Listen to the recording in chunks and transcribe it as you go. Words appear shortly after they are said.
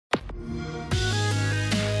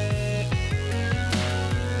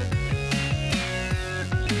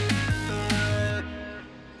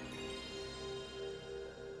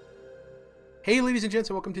Hey, ladies and gents,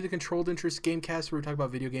 and welcome to the Controlled Interest Gamecast, where we talk about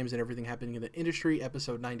video games and everything happening in the industry.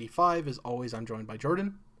 Episode 95. As always, I'm joined by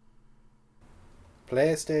Jordan.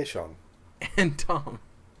 PlayStation. And Tom.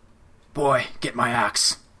 Boy, get my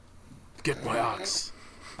axe. Get my axe.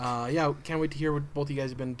 Yeah, can't wait to hear what both of you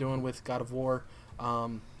guys have been doing with God of War. I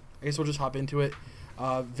guess we'll just hop into it.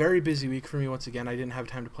 Very busy week for me once again. I didn't have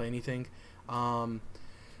time to play anything.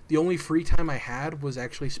 The only free time I had was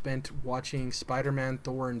actually spent watching Spider-Man,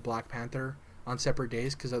 Thor, and Black Panther on separate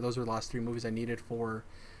days, because those were the last three movies I needed for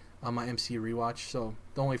my MCU rewatch. So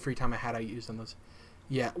the only free time I had, I used on those.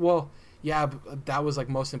 Yeah, well, yeah, that was like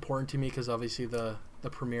most important to me, because obviously the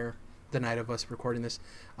premiere, the night of us recording this.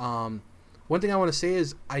 One thing I want to say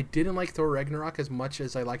is I didn't like Thor Ragnarok as much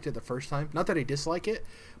as I liked it the first time. Not that I dislike it,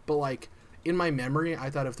 but like in my memory,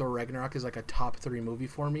 I thought of Thor Ragnarok as like a top 3 movie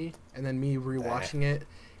for me. And then me rewatching it,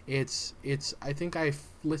 it's I think I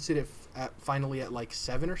listed it finally at like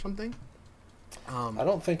 7 or something. I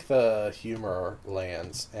don't think the humor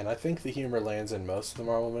lands, and I think the humor lands in most of the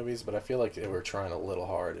Marvel movies, but I feel like they were trying a little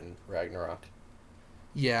hard in Ragnarok.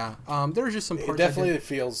 Yeah, there was just some parts. It definitely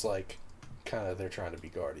feels like kind of they're trying to be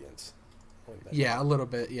Guardians. Yeah, a little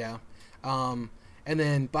bit, yeah. And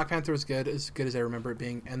then Black Panther was good as I remember it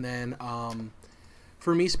being. And then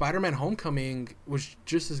for me, Spider-Man Homecoming was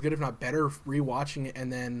just as good, if not better, rewatching it.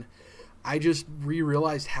 And then I just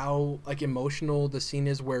realized how like emotional the scene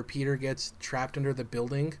is where Peter gets trapped under the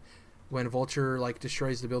building when Vulture like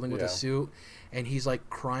destroys the building with his suit, and he's like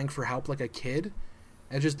crying for help like a kid.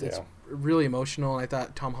 And it's really emotional. And I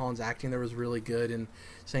thought Tom Holland's acting there was really good, and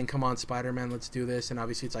saying, "Come on, Spider-Man, let's do this." And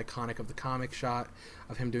obviously, it's iconic of the comic shot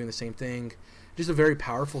of him doing the same thing. Just a very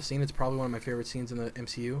powerful scene. It's probably one of my favorite scenes in the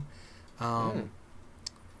MCU.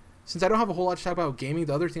 Since I don't have a whole lot to talk about gaming,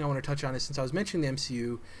 the other thing I want to touch on is, since I was mentioning the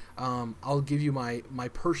MCU, I'll give you my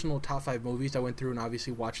personal top 5 movies I went through and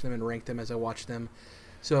obviously watched them and ranked them as I watched them.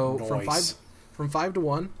 So nice. from 5 to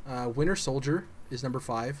 1, Winter Soldier is number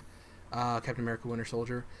 5. Captain America Winter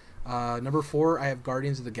Soldier. Number 4, I have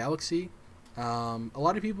Guardians of the Galaxy. A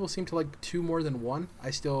lot of people seem to like 2 more than 1.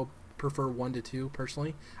 I still prefer 1 to 2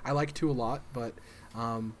 personally. I like 2 a lot, but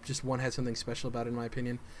just 1 had something special about it in my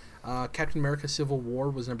opinion. Captain America Civil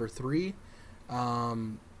War was number 3.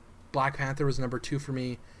 Black Panther was number 2 for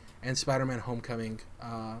me, and Spider-Man Homecoming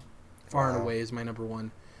far and away is my number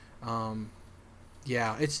 1.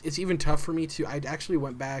 Yeah, it's even tough for me to. I actually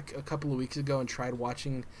went back a couple of weeks ago and tried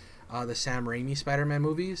watching the Sam Raimi Spider-Man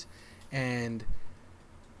movies, and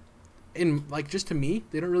in like, just to me,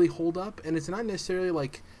 they don't really hold up. And it's not necessarily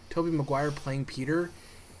like Tobey Maguire playing Peter.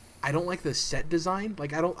 I don't like the set design.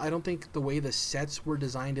 Like, I don't think the way the sets were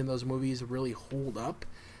designed in those movies really hold up.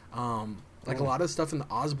 Like a lot of stuff in the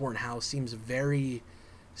Osborn house seems very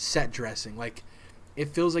set dressing. Like, it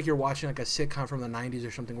feels like you're watching like a sitcom from the 90s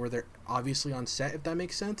or something where they're obviously on set, if that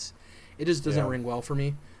makes sense. It just doesn't ring well for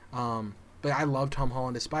me. But I love Tom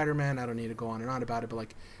Holland as Spider-Man. I don't need to go on and on about it, but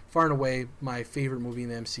like, far and away my favorite movie in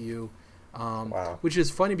the MCU. Which is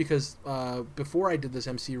funny because before I did this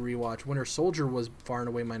MCU rewatch, Winter Soldier was far and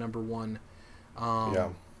away my number 1.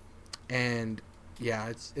 And yeah,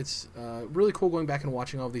 it's really cool going back and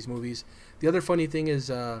watching all of these movies. The other funny thing is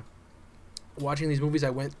watching these movies, I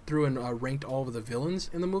went through and ranked all of the villains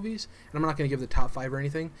in the movies, and I'm not going to give the top 5 or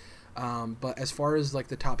anything, but as far as like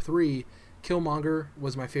the top 3, Killmonger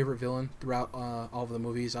was my favorite villain throughout all of the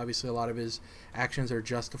movies. Obviously, a lot of his actions are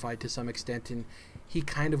justified to some extent, and he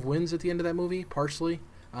kind of wins at the end of that movie, partially,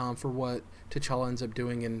 for what T'Challa ends up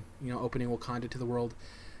doing and, opening Wakanda to the world.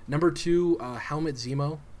 Number 2, Helmut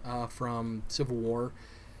Zemo from Civil War.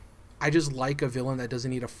 I just like a villain that doesn't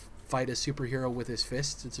need to fight a superhero with his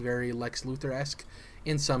fists. It's very Lex Luthor-esque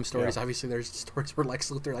in some stories. Obviously, there's stories where Lex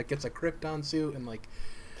Luthor like gets a Krypton suit and like.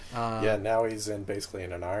 Now he's basically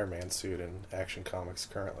in an Iron Man suit in Action Comics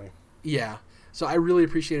currently. Yeah. So I really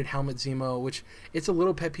appreciated Helmut Zemo, which it's a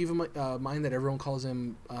little pet peeve of mine that everyone calls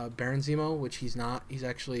him Baron Zemo, which he's not. He's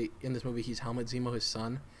actually, in this movie, he's Helmut Zemo, his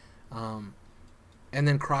son. And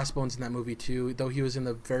then Crossbones in that movie too. Though he was in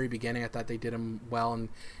the very beginning, I thought they did him well and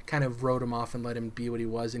kind of wrote him off and let him be what he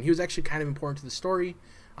was. And he was actually kind of important to the story,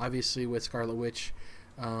 obviously, with Scarlet Witch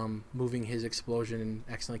moving his explosion and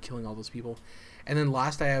accidentally killing all those people. And then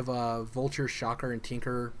last I have Vulture, Shocker, and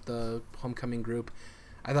Tinker, the Homecoming group.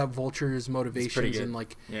 I thought Vulture's motivations and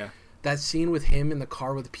like that scene with him in the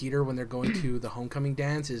car with Peter when they're going to the homecoming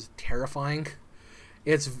dance is terrifying.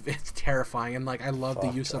 It's terrifying, and like I love the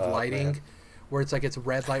use of lighting, where it's like it's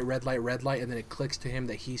red light, red light, red light, and then it clicks to him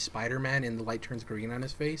that he's Spider-Man, and the light turns green on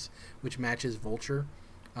his face, which matches Vulture.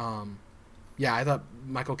 I thought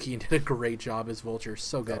Michael Keaton did a great job as Vulture.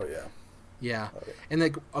 So good. Oh yeah. Yeah, and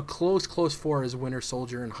like a close four is Winter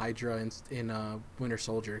Soldier and Hydra in Winter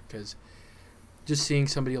Soldier, because just seeing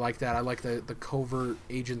somebody like that, I like the covert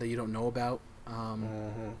agent that you don't know about.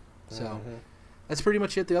 So that's pretty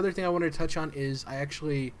much it. The other thing I wanted to touch on is I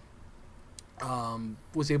actually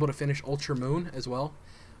was able to finish Ultra Moon as well,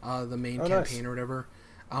 the main campaign or whatever.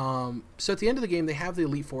 So at the end of the game, they have the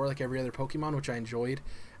Elite Four like every other Pokemon, which I enjoyed.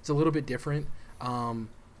 It's a little bit different.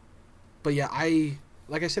 But yeah,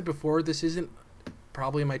 like I said before, this isn't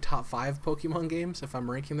probably in my top 5 Pokemon games if I'm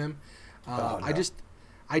ranking them. No.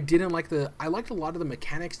 I didn't like I liked a lot of the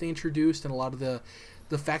mechanics they introduced and a lot of the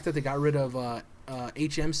fact that they got rid of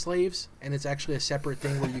HM slaves, and it's actually a separate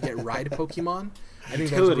thing where you get ride Pokemon. I think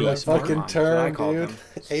that's really smart. Fucking term, dude.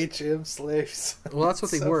 HM slaves. Well, that's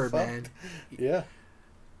what they were, fucked. Man. Yeah.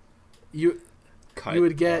 You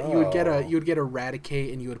would get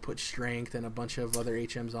Eradicate, and you would put Strength and a bunch of other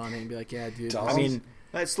HMs on it, and be like, yeah, dude. I mean,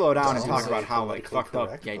 let's slow down and talk about how like fucked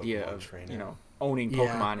up the idea of owning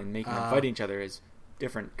Pokemon and making them fight each other is.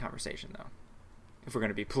 Different conversation, though, if we're going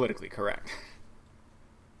to be politically correct.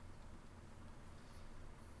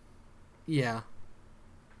 Yeah.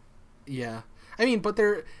 I mean, but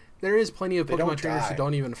there is plenty of Pokemon trainers who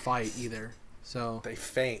don't even fight either. So they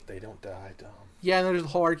faint, they don't die. Dumb. Yeah, and there's the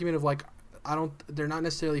whole argument of like, they're not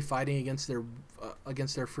necessarily fighting against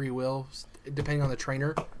their free will, depending on the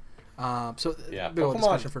trainer. So yeah,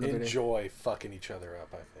 Pokemon enjoy fucking each other up,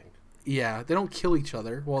 I think. Yeah, they don't kill each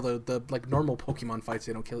other. Well, the like normal Pokemon fights,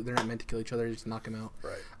 they don't kill. They're not meant to kill each other. They just knock them out.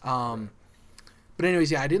 Right. But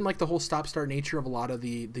anyways, yeah, I didn't like the whole stop-start nature of a lot of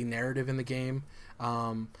the narrative in the game.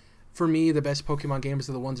 For me, the best Pokemon games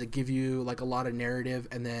are the ones that give you like a lot of narrative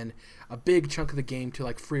and then a big chunk of the game to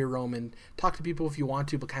like free roam and talk to people if you want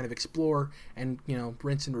to, but kind of explore and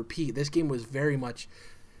rinse and repeat. This game was very much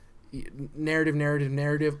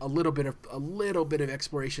narrative, a little bit of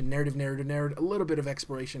exploration, narrative, a little bit of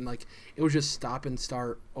exploration. Like it was just stop and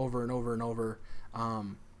start over and over and over.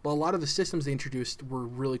 But a lot of the systems they introduced were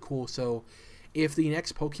really cool. So if the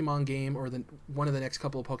next Pokemon game or one of the next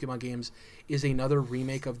couple of Pokemon games is another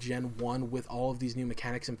remake of Gen 1 with all of these new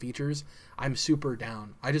mechanics and features, I'm super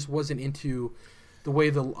down. I just wasn't into the way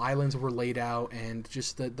the islands were laid out and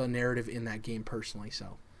just the narrative in that game personally.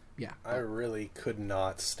 So yeah, I really could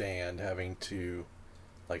not stand having to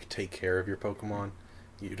like take care of your Pokemon.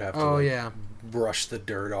 You'd have to brush the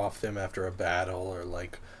dirt off them after a battle or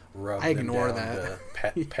like rub them down to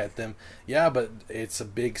pet them. Yeah, but it's a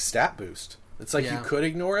big stat boost. It's like you could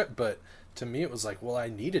ignore it, but to me it was like, well, I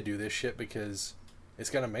need to do this shit because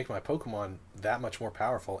it's going to make my Pokemon that much more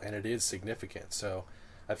powerful, and it is significant. So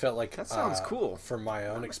I felt like that sounds cool. From my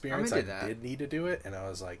own experience, I did need to do it, and I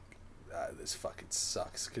was like, this fucking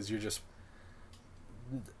sucks because you're just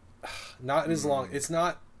not as long. It's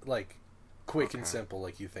not like quick and simple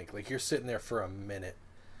like you think. Like you're sitting there for a minute,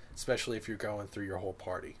 especially if you're going through your whole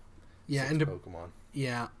party. Yeah, and Pokemon.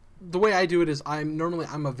 Yeah, the way I do it is I'm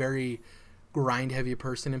a very grind heavy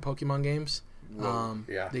person in Pokemon games.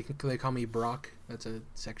 Yeah, they call me Brock. That's a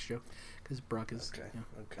sex joke because Brock is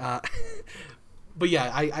okay. But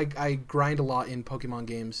yeah, I grind a lot in Pokemon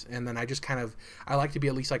games, and then I just I like to be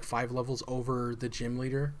at least like 5 levels over the gym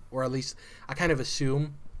leader, or at least I kind of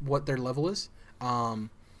assume what their level is. Some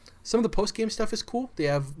of the post-game stuff is cool. They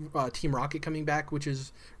have Team Rocket coming back, which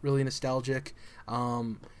is really nostalgic.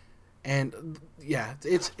 And yeah,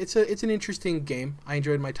 it's an interesting game. I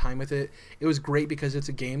enjoyed my time with it. It was great because it's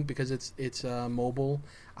a game, because it's mobile.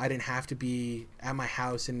 I didn't have to be at my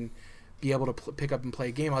house and be able to pick up and play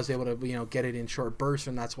a game. I was able to get it in short bursts,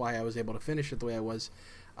 and that's why I was able to finish it the way I was.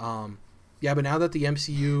 Yeah, but now that the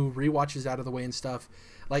MCU rewatch is out of the way and stuff,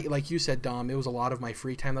 like you said, Dom, it was a lot of my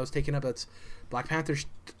free time that was taken up. That's Black Panther's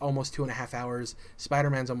almost 2.5 hours,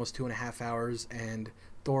 Spider-Man's almost 2.5 hours, and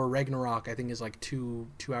Thor Ragnarok I think is like 2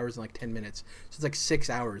 hours and like 10 minutes. So it's like 6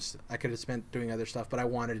 hours I could have spent doing other stuff, but I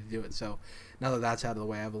wanted to do it. So now that that's out of the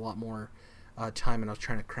way, I have a lot more time, and I was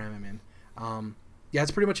trying to cram him in. Yeah,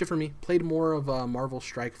 that's pretty much it for me. Played more of Marvel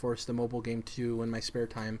Strike Force, the mobile game, too, in my spare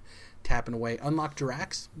time, tapping away. Unlocked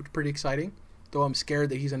Drax, which is pretty exciting. Though I'm scared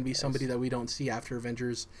that he's going to be somebody that we don't see after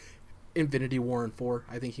Avengers Infinity War and 4.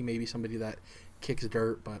 I think he may be somebody that kicks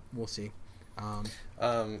dirt, but we'll see.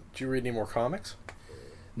 Do you read any more comics?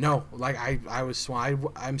 No, like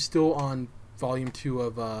I'm still on volume 2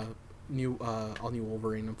 of all new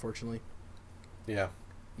Wolverine, unfortunately. Yeah.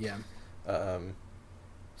 Yeah.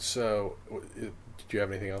 So, do you have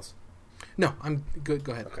anything else? No, I'm good.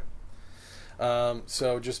 Go ahead. Okay.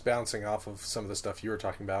 So just bouncing off of some of the stuff you were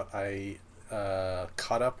talking about, I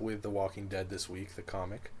caught up with The Walking Dead this week, the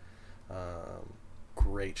comic.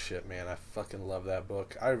 great shit, man. I fucking love that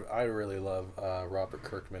book. I really love Robert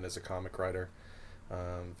Kirkman as a comic writer.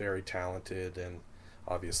 Very talented, and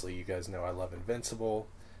obviously you guys know I love Invincible.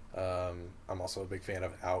 I'm also a big fan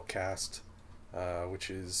of Outcast, which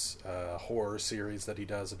is a horror series that he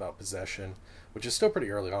does about possession, which is still pretty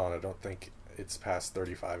early on. I don't think it's past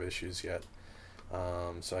 35 issues yet.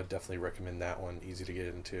 So I'd definitely recommend that one. Easy to get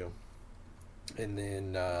into. And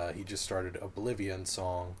then he just started Oblivion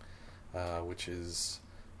Song, which is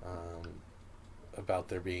about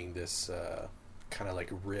there being this kind of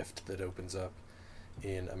like rift that opens up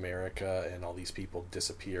in America, and all these people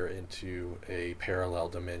disappear into a parallel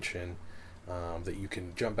dimension that you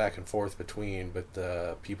can jump back and forth between, but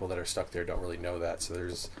the people that are stuck there don't really know that. So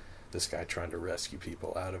there's this guy trying to rescue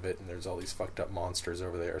people out of it, and there's all these fucked up monsters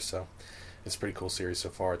over there. So it's a pretty cool series so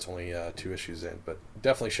far. It's only 2 issues in, but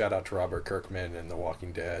definitely shout out to Robert Kirkman and The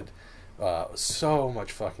Walking Dead. So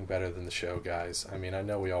much fucking better than the show, guys. I mean, I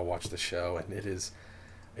know we all watch the show, and it is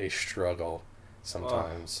a struggle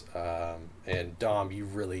sometimes. And Dom, you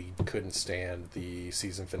really couldn't stand the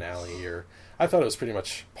season finale here. I thought it was pretty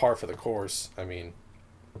much par for the course. I mean,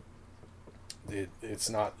 it's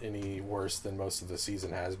not any worse than most of the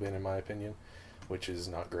season has been, in my opinion, which is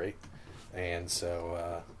not great. And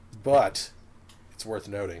so, but it's worth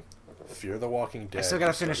noting, Fear the Walking Dead. I still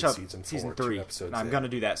gotta finish up season 3. And I'm gonna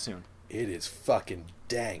do that soon. It is fucking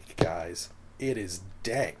dank, guys. It is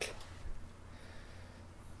dank.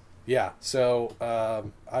 Yeah, so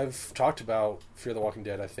I've talked about Fear the Walking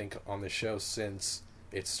Dead, I think, on this show since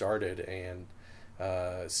it started, and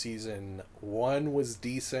season 1 was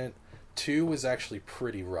decent. 2 was actually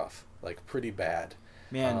pretty rough, like pretty bad.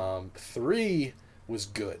 Man. 3 was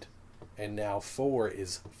good, and now 4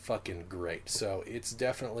 is fucking great. So it's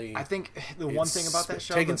definitely... I think the one thing about that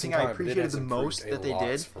show, the thing I appreciated the most that they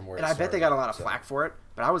did, and I bet they got a lot of flack for it,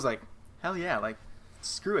 but I was like, hell yeah, like,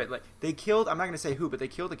 screw it. Like, they killed, I'm not going to say who, but they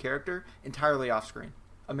killed a character entirely off screen.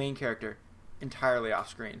 A main character entirely off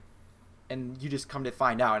screen. And you just come to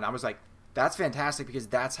find out, and I was like, that's fantastic, because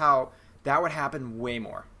that's how, that would happen way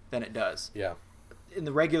more than it does. Yeah. In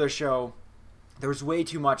the regular show, there was way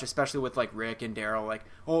too much, especially with like Rick and Daryl, like,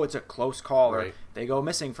 oh, it's a close call, right. Or they go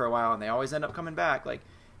missing for a while and they always end up coming back. Like,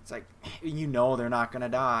 it's like, you know, they're not going to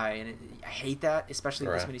die. And I hate that, especially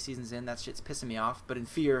this many seasons in. That shit's pissing me off. But in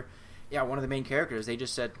Fear, yeah, one of the main characters, they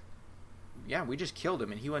just said, yeah, we just killed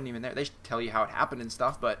him and he wasn't even there. They tell you how it happened and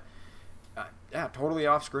stuff, but yeah, totally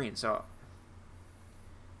off screen. So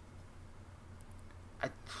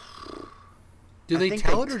do they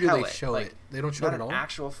tell it or do they show it? They don't show it at all? Not an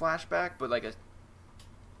actual flashback, but like a...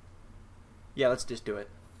 Yeah, let's just do it.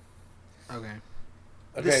 Okay.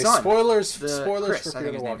 Okay, spoilers Chris, for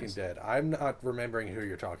Fear the Walking Dead. I'm not remembering who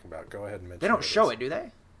you're talking about. Go ahead and mention it. They don't show it, do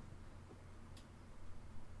they?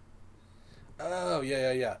 Oh,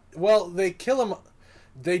 yeah. Well, they kill him.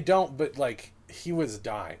 They don't, but like, he was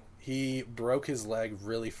dying. He broke his leg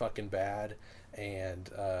really fucking bad and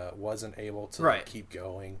wasn't able to like, keep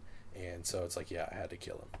going. And so it's like, yeah, I had to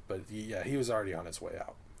kill him. But yeah, he was already on his way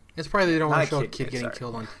out. It's probably they don't want to show a kid getting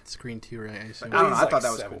killed on screen too, right? I assume. I don't know. I thought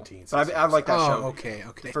that was cool. But I like that show. Okay.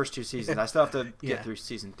 The first 2 seasons. I still have to get through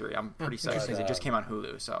season 3. I'm pretty psyched because it just came on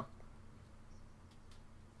Hulu. So.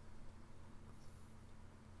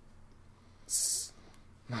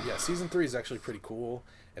 Yeah, season 3 is actually pretty cool,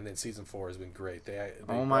 and then season 4 has been great. They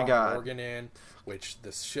oh my god, Morgan in, which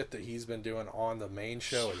the shit that he's been doing on the main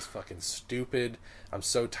show is fucking stupid. I'm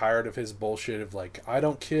so tired of his bullshit of like, I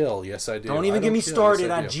don't kill, yes I do. Don't even get me started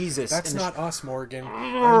on Jesus. That's not us, Morgan.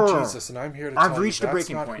 I'm Jesus, and I'm here to tell you reached a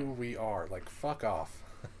breaking point. That's not who we are. Like, fuck off.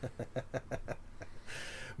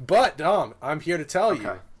 But Dom, I'm here to tell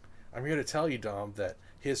you, Dom, that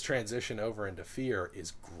his transition over into Fear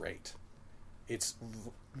is great. It's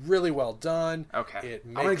really well done. Okay. It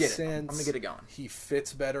makes sense. I'm going to get it going. He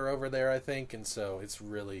fits better over there, I think, and so it's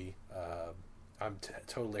really... I'm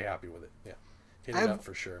totally happy with it. Yeah. Hit it up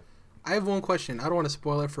for sure. I have one question. I don't want to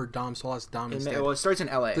spoil it for Dom, so I'll ask Dom instead. Well, it starts in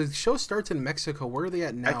L.A. The show starts in Mexico. Where are they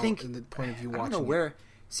at now? I think, in the point of view watching I don't know where...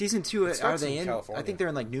 Season 2, are they in? California. I think they're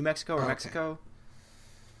in like New Mexico or Mexico.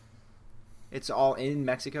 It's all in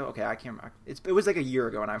Mexico? Okay, I can't remember. It was like a year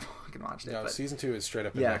ago and I fucking watched it. No, season 2 is straight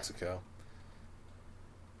up in Mexico.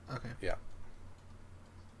 Okay. Yeah.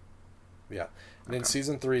 And then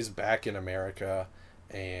season 3 is back in America,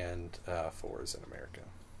 and 4 is in America.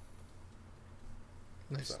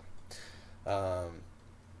 Nice.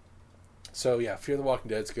 So yeah, Fear the Walking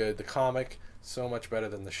Dead's good. The comic, so much better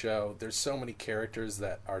than the show. There's so many characters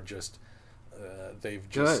that are just they've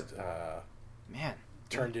just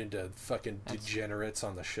turned into fucking degenerates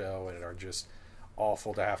on the show and are just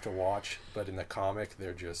awful to have to watch. But in the comic,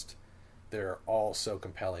 they're just they're all so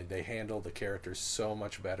compelling. They handle the characters so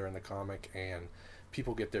much better in the comic, and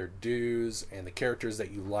people get their dues, and the characters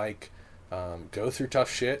that you like go through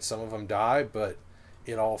tough shit. Some of them die, but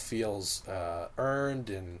it all feels earned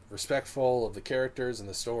and respectful of the characters and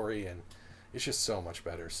the story, and it's just so much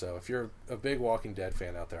better. So if you're a big Walking Dead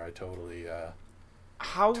fan out there, I totally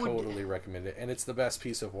recommend it. And it's the best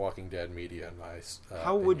piece of Walking Dead media in my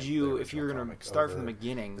how opinion, would you, if you're going to start from the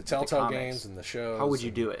beginning, the Telltale games and the shows, how would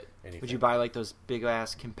you do it? Anything. Would you buy like those big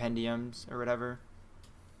ass compendiums or whatever?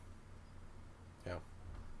 Yeah.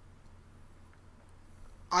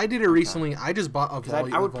 I did it recently. I just bought a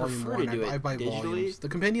volume. I would volume prefer one. to do it I buy digitally. volumes. The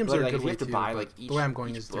compendiums But are like, a good if you way have to too. buy like the way I'm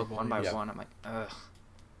going is book one by Yeah. one. I'm like, ugh.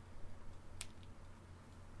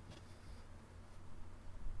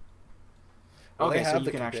 Well, Okay, they so have you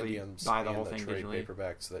the can actually compendiums buy the and whole the thing trade digitally.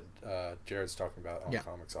 paperbacks that Jared's talking about on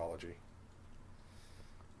Comixology.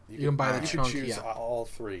 You can buy the you chunk, could choose yeah. all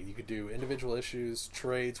three. You could do individual issues,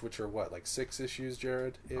 trades, which are what, like 6 issues,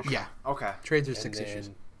 Jared? Yeah. Okay. Trades are And 6 then issues.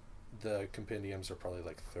 the compendiums are probably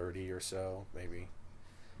like 30 or so, maybe.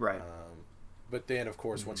 Right. But then, of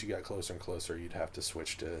course, once you got closer and closer, you'd have to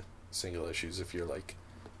switch to single issues if you're like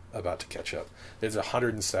about to catch up. There's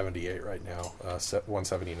 178 right now.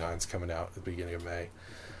 179 is coming out at the beginning of May.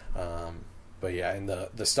 But yeah, and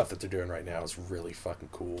the stuff that they're doing right now is really fucking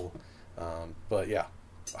cool. But yeah,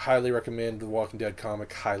 highly recommend the Walking Dead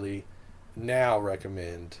comic. Highly now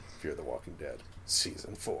recommend Fear the Walking Dead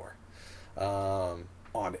season 4 on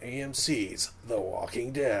AMC's The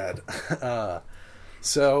Walking Dead.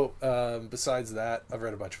 So besides that, I've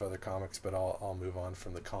read a bunch of other comics, but I'll move on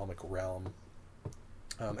from the comic realm.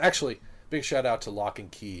 Actually, big shout out to Lock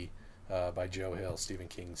and Key by Joe Hill, Stephen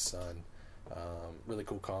King's son. Really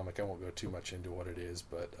cool comic. I won't go too much into what it is,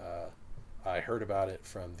 but I heard about it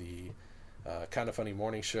from the Kind of Funny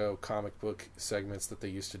morning show comic book segments that they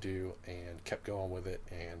used to do, and kept going with it,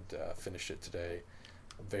 and finished it today.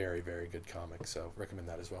 Very, very good comic, so recommend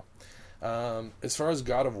that as well. As far as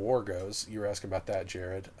God of War goes, you were asking about that,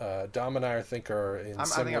 Jared. Dom and I think are in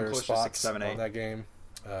similar spots on that game.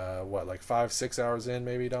 What, like 5-6 hours in,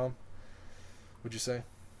 maybe, Dom? Would you say?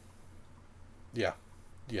 Yeah,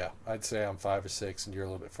 I'd say I'm 5 or 6, and you're a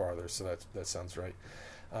little bit farther, so that sounds right.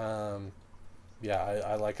 Yeah,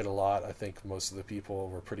 I like it a lot. I think most of the people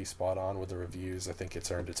were pretty spot on with the reviews. I think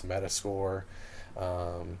it's earned its Metascore.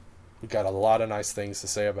 We got a lot of nice things to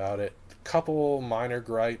say about it. Couple minor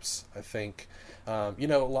gripes, I think. A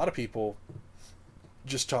lot of people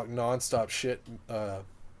just talk nonstop shit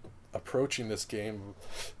approaching this game.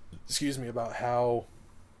 About how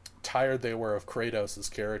tired they were of Kratos'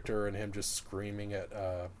 character and him just screaming at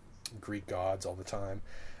Greek gods all the time.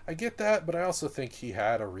 I get that, but I also think he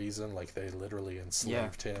had a reason. Like, they literally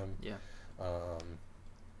enslaved him. Yeah.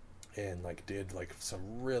 And like did like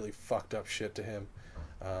some really fucked up shit to him.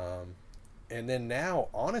 And then now,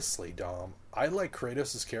 honestly, Dom, I like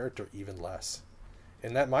Kratos' character even less.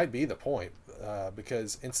 And that might be the point.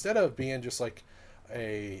 Because instead of being just like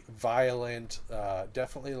a violent,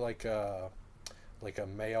 definitely like a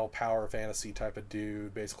male power fantasy type of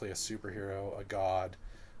dude, basically a superhero, a god,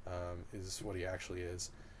 is what he actually is.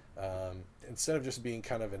 Instead of just being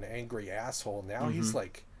kind of an angry asshole, now he's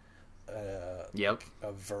like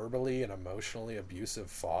a verbally and emotionally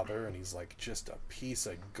abusive father, and he's like just a piece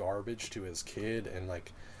of garbage to his kid, and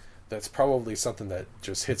like that's probably something that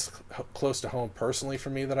just hits close to home personally for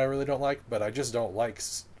me that I really don't like. But I just don't like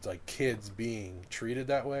kids being treated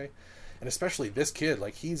that way, and especially this kid.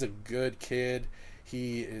 Like, he's a good kid.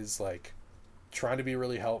 He is like trying to be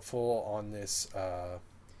really helpful on this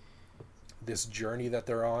this journey that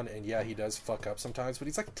they're on, and yeah, he does fuck up sometimes, but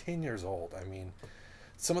he's like 10 years old. I mean,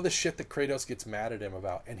 some of the shit that Kratos gets mad at him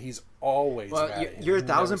about, and he's always mad at him. You're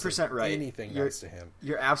 1,000% right. Anything nice to him.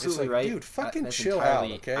 You're absolutely like, right. Dude, fucking chill out,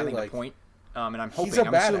 okay? I think like, the point, and I'm hoping, he's a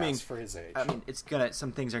I'm badass assuming for his age. I mean,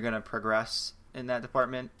 some things are gonna progress in that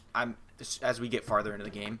department. As we get farther into the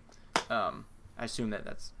game, I assume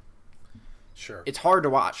that's sure. It's hard to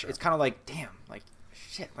watch. Sure. It's kind of like, damn, like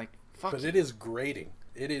shit, like fuck. But it is grating.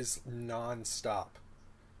 It is non-stop.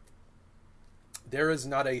 There is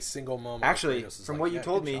not a single moment. Actually, from what you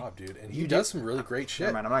told me, job, dude, and he does some really great shit.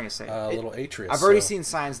 Never mind, I'm not gonna say it. Little Atreus. I've already seen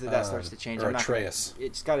signs that starts to change. Or I'm not Atreus.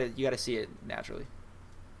 You gotta see it naturally.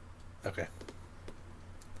 Okay.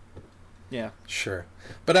 Yeah. Sure.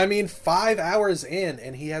 But I mean, 5 hours in,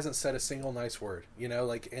 and he hasn't said a single nice word.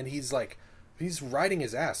 And he's riding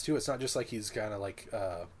his ass too. It's not just like he's kind of like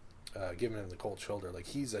giving him the cold shoulder. Like,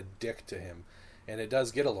 he's a dick to him, and it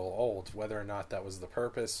does get a little old. Whether or not that was the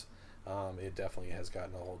purpose, it definitely has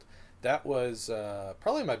gotten old. that was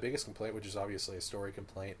probably my biggest complaint, which is obviously a story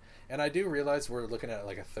complaint. And I do realize we're looking at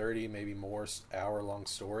like a 30, maybe more hour-long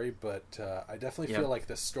story, but I definitely feel like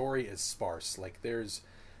the story is sparse. Like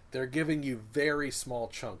they're giving you very small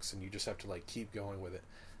chunks, and you just have to like keep going with it.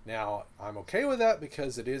 Now, I'm okay with that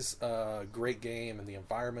because it is a great game, and the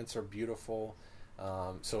environments are beautiful.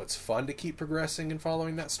 So it's fun to keep progressing and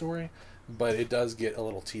following that story, but it does get a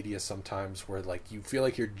little tedious sometimes where like you feel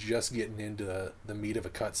like you're just getting into the meat of a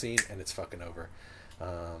cutscene and it's fucking over.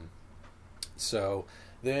 So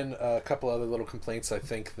then a couple other little complaints. I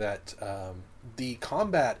think that the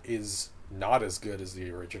combat is not as good as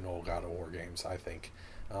the original God of War games. I think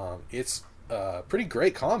it's pretty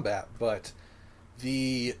great combat, but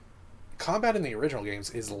the combat in the original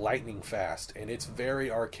games is lightning fast, and it's very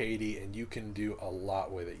arcadey, and you can do a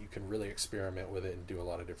lot with it. You can really experiment with it and do a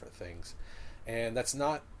lot of different things. And it's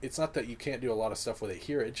not that you can't do a lot of stuff with it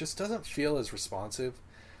here. It just doesn't feel as responsive.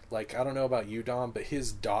 Like, I don't know about you, Dom, but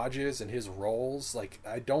his dodges and his rolls, like,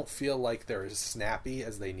 I don't feel like they're as snappy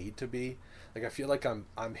as they need to be. Like, I feel like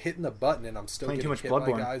I'm hitting the button and I'm still getting hit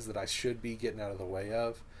by guys that I should be getting out of the way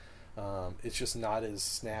of. It's just not as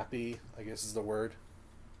snappy, I guess is the word.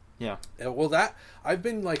 Yeah. Well, that I've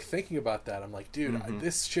been like thinking about that. I'm like, dude,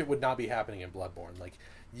 this shit would not be happening in Bloodborne. Like,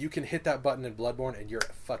 you can hit that button in Bloodborne and you're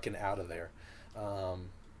fucking out of there.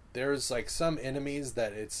 There's like some enemies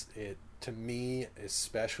that it to me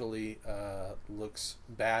especially looks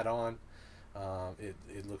bad on.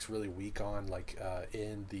 It looks really weak on. Like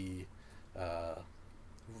in the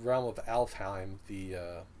realm of Alfheim,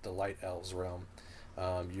 the Light Elves realm.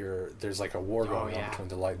 There's like a war going on between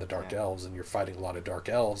the light and the dark elves, and you're fighting a lot of dark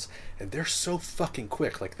elves, and they're so fucking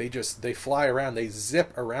quick. Like they fly around, they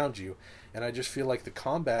zip around you, and I just feel like the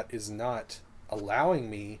combat is not allowing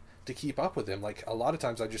me to keep up with them. Like, a lot of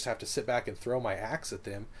times I just have to sit back and throw my axe at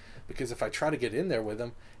them, because if I try to get in there with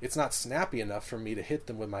them, it's not snappy enough for me to hit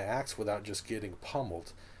them with my axe without just getting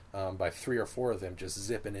pummeled by 3 or 4 of them just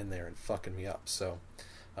zipping in there and fucking me up. So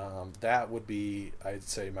that would be, I'd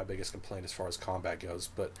say, my biggest complaint as far as combat goes.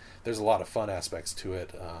 But there's a lot of fun aspects to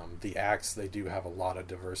it. The axe, they do have a lot of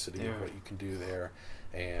diversity of what you can do there,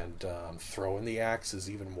 and throwing the axe is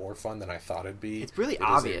even more fun than I thought it'd be. It's really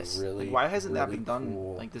obvious. Really, like, why hasn't that been done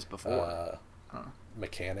cool, like this before?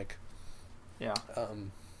 Mechanic. Yeah.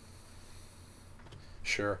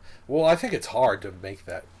 Sure. Well, I think it's hard to make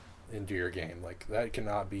that into your game. Like, that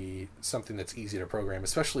cannot be something that's easy to program,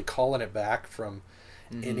 especially calling it back from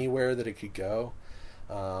anywhere that it could go.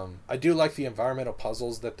 I do like the environmental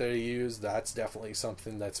puzzles that they use. That's definitely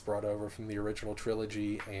something that's brought over from the original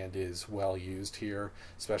trilogy and is well used here,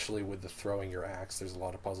 especially with the throwing your axe. There's a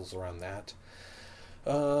lot of puzzles around that.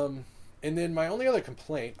 And then my only other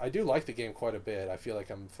complaint, I do like the game quite a bit. I feel like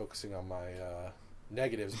I'm focusing on my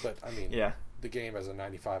negatives, but I mean, the game has a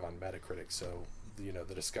 95 on Metacritic, so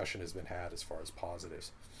the discussion has been had as far as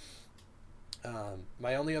positives.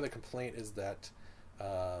 My only other complaint is that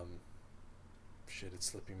shit, it's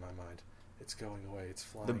slipping my mind. It's going away. It's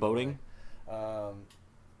flying. The boating?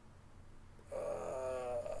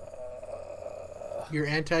 You're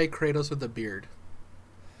anti-Kratos with a beard.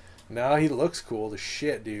 No, he looks cool as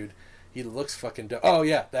shit, dude. He looks fucking dope. Oh,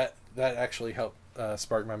 yeah, that actually helped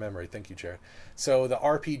spark my memory. Thank you, Jared. So, the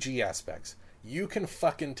RPG aspects. You can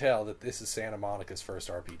fucking tell that this is Santa Monica's first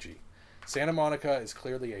RPG. Santa Monica is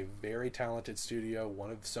clearly a very talented studio,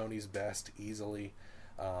 one of Sony's best, easily.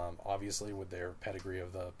 Obviously, with their pedigree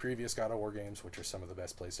of the previous God of War games, which are some of the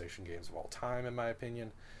best PlayStation games of all time, in my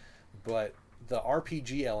opinion. But the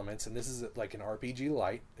RPG elements, and this is like an RPG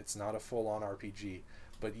light, it's not a full-on RPG,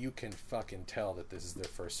 but you can fucking tell that this is their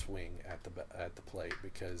first swing at the plate,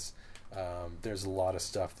 because there's a lot of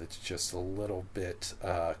stuff that's just a little bit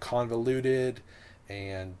convoluted,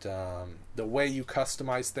 and the way you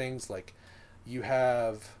customize things, like you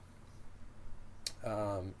have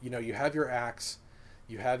you have your axe,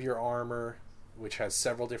 you have your armor, which has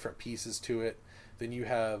several different pieces to it. Then you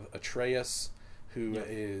have Atreus, who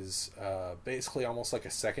is basically almost like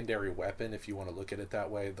a secondary weapon, if you want to look at it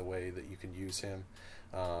that way, the way that you can use him,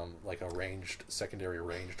 like a secondary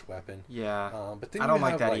ranged weapon. Yeah, but then I don't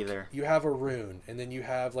like that either. You have a rune, and then you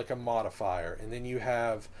have like a modifier, and then you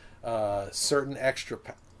have certain extra...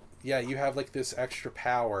 you have like this extra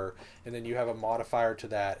power, and then you have a modifier to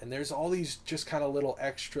that, and there's all these just kind of little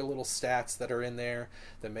extra little stats that are in there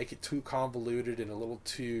that make it too convoluted and a little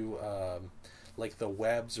too like the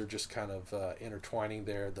webs are just kind of intertwining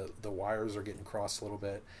there, the wires are getting crossed a little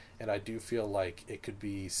bit, and I do feel like it could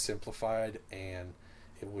be simplified and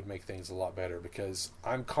it would make things a lot better, because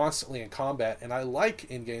I'm constantly in combat, and I like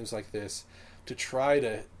in games like this to try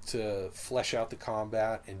to flesh out the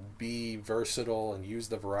combat and be versatile and use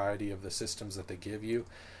the variety of the systems that they give you.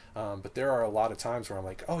 But there are a lot of times where I'm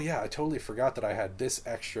like, oh yeah, I totally forgot that I had this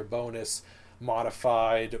extra bonus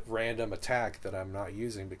modified random attack that I'm not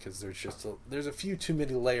using, because there's a few too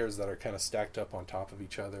many layers that are kind of stacked up on top of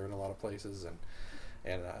each other in a lot of places,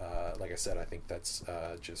 and like I said, I think that's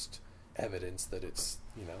just evidence that it's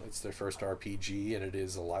their first RPG, and it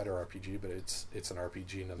is a lighter RPG, but it's an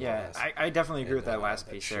RPG nonetheless. Yeah, I definitely agree with that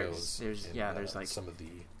last piece. There's like some of the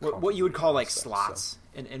what you would call like slots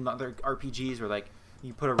in other RPGs, where like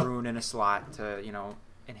you put a rune in a slot to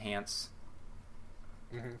enhance.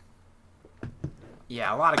 Mm-hmm.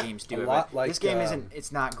 Yeah, a lot of games do it. But like, this game isn't.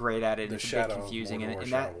 It's not great at it. It's a bit confusing, and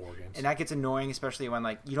that gets annoying, especially when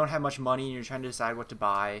like you don't have much money and you're trying to decide what to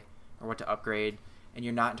buy or what to upgrade, and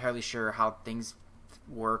you're not entirely sure how things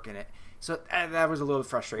work in it. So that was a little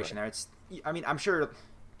frustration there. I'm sure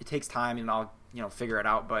it takes time and I'll figure it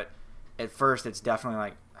out, but at first it's definitely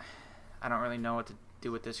like I don't really know what to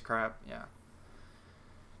do with this crap. Yeah.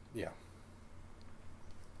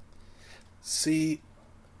 See.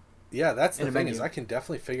 Yeah, that's the thing, is I can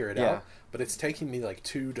definitely figure it out, but it's taking me like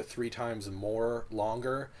 2 to 3 times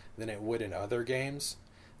longer than it would in other games,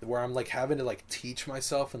 where I'm like having to like teach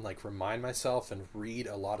myself and like remind myself and read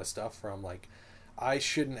a lot of stuff where I'm like, I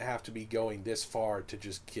shouldn't have to be going this far to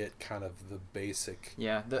just get kind of the basic.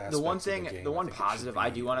 Yeah, the one positive I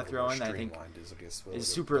do want to throw in that I think is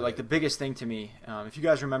super like the biggest thing to me. If you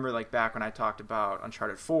guys remember, like back when I talked about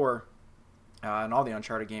Uncharted 4. And all the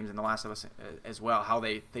Uncharted games and The Last of Us as well, how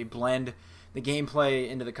they blend the gameplay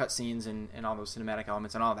into the cutscenes and all those cinematic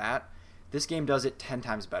elements and all that. This game does it 10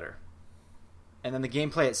 times better. And then the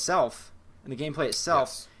gameplay itself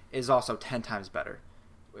is also 10 times better,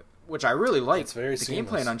 which I really like. It's very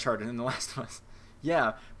seamless. Gameplay in Uncharted and The Last of Us.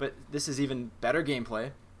 Yeah, but this is even better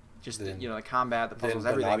gameplay. Just the combat, the puzzles,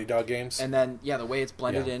 everything. The Naughty Dog games. And then the way it's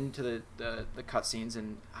blended into the cutscenes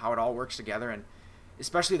and how it all works together, and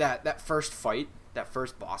especially that first fight, that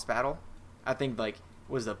first boss battle, I think like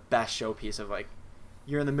was the best showpiece of like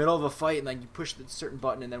you're in the middle of a fight and like you push the certain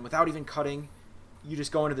button and then without even cutting, you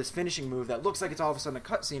just go into this finishing move that looks like it's all of a sudden a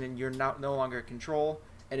cutscene and you're no longer in control,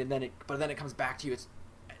 and then it comes back to you. It's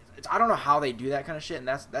I don't know how they do that kind of shit, and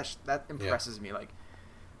that impresses me like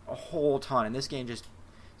a whole ton. And this game just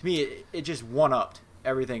to me it just one-upped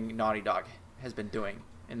everything Naughty Dog has been doing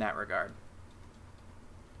in that regard.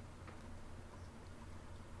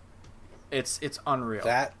 It's unreal.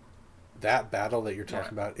 That battle that you're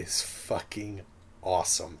talking about is fucking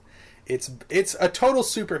awesome. It's a total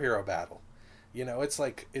superhero battle. It's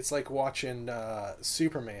like watching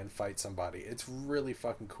Superman fight somebody. It's really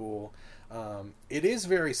fucking cool. It is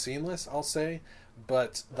very seamless, I'll say,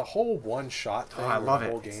 but the whole one shot thing, I love the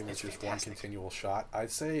whole it. game is just fantastic. One continual shot,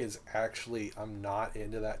 I'd say is actually, I'm not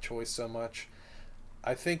into that choice so much.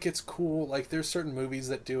 I think it's cool. Like, there's certain movies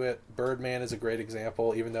that do it. Birdman is a great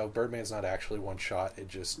example, even though Birdman's not actually one shot. It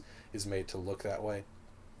just is made to look that way.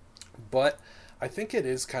 But I think it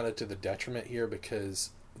is kind of to the detriment here, because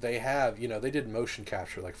they have, they did motion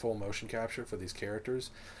capture, like full motion capture for these characters.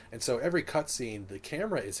 And so every cutscene, the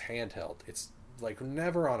camera is handheld. It's like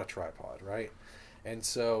never on a tripod, right? And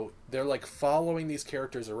so they're like following these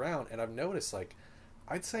characters around. And I've noticed, like,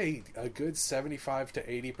 I'd say a good 75 to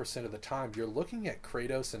 80% of the time, you're looking at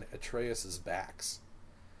Kratos and Atreus' backs.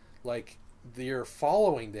 Like, you're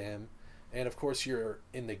following them, and of course you're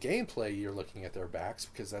in the gameplay, you're looking at their backs,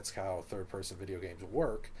 because that's how third-person video games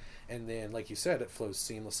work. And then, like you said, it flows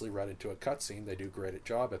seamlessly right into a cutscene. They do a great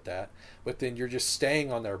job at that. But then you're just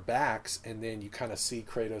staying on their backs, and then you kind of see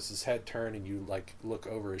Kratos' head turn, and you, like, look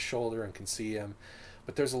over his shoulder and can see him.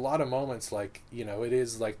 But there's a lot of moments, like, it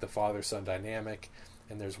is like the father-son dynamic.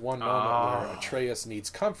 And there's one moment where Atreus needs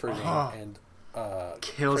comforting, and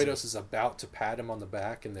Kratos is about to pat him on the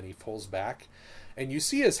back, and then he pulls back. And you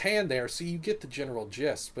see his hand there, so you get the general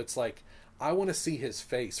gist. But it's like, I want to see his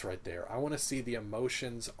face right there. I want to see the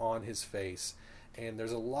emotions on his face. And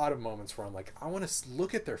there's a lot of moments where I'm like, I want to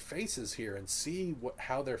look at their faces here and see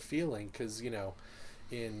how they're feeling. Because,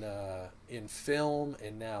 in film,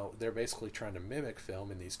 and now they're basically trying to mimic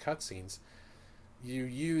film in these cutscenes, you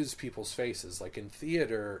use people's faces. Like in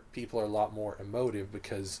theater, people are a lot more emotive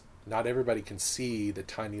because not everybody can see the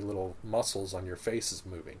tiny little muscles on your faces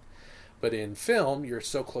moving. But in film, you're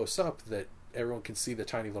so close up that everyone can see the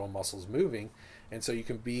tiny little muscles moving, and so you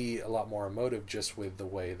can be a lot more emotive just with the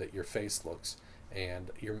way that your face looks.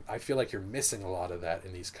 And I feel like you're missing a lot of that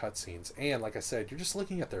in these cutscenes. And like I said, you're just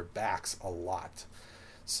looking at their backs a lot.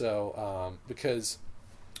 So because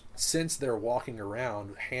since they're walking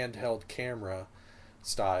around handheld camera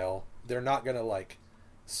style, they're not going to like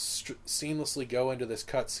seamlessly go into this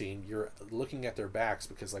cutscene. You're looking at their backs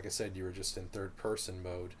because, like I said, you were just in third-person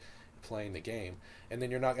mode playing the game, and then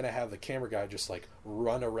you're not going to have the camera guy just like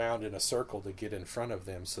run around in a circle to get in front of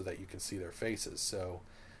them so that you can see their faces. So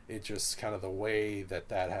it just kind of the way that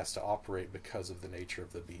has to operate because of the nature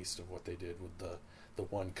of the beast of what they did with the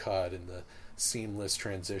one cut and the seamless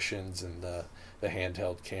transitions and the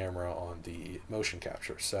handheld camera on the motion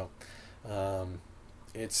capture. So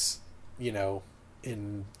it's, you know,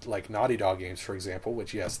 in like Naughty Dog games, for example,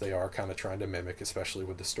 which yes, they are kind of trying to mimic, especially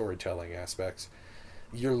with the storytelling aspects,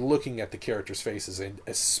 you're looking at the characters' faces, and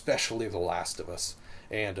especially The Last of Us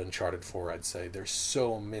and Uncharted 4, I'd say. There's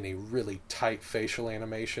so many really tight facial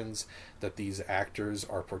animations that these actors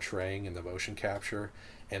are portraying in the motion capture,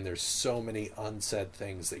 and there's so many unsaid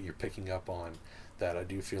things that you're picking up on that I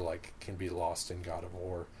do feel like can be lost in God of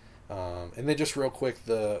War. And then just real quick,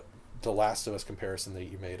 the Last of Us comparison that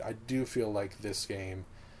you made, I do feel like this game,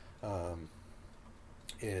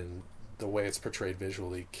 in the way it's portrayed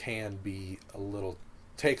visually, can be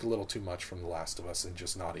take a little too much from The Last of Us and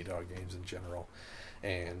just Naughty Dog games in general.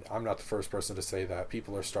 And I'm not the first person to say that.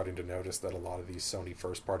 People are starting to notice that a lot of these Sony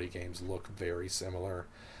first-party games look very similar.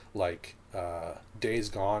 Like Days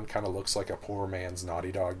Gone kind of looks like a poor man's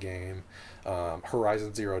Naughty Dog game.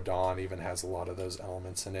 Horizon Zero Dawn even has a lot of those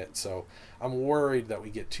elements in it. So I'm worried that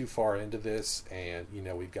we get too far into this, and you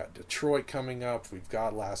know, we've got Detroit coming up, we've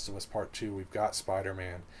got Last of Us Part 2, we've got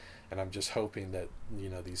Spider-Man, and I'm just hoping that, you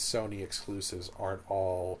know, these Sony exclusives aren't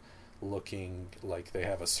all looking like they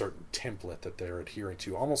have a certain template that they're adhering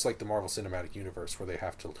to, almost like the Marvel Cinematic Universe, where they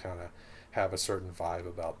have to kind of have a certain vibe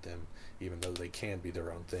about them, even though they can be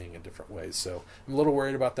their own thing in different ways. So I'm a little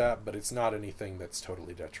worried about that, but it's not anything that's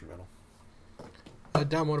totally detrimental.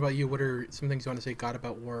 Dom, what about you? What are some things you want to say God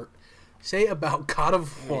about War? Say about God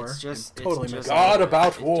of War. It's just God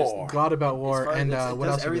about War. God about War. And what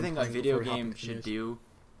else? Everything a video game should do,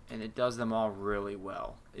 and it does them all really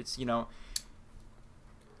well. It's, you know,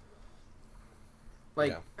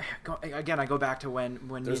 like, again, I go back to when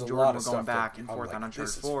me and Jordan were going back and forth on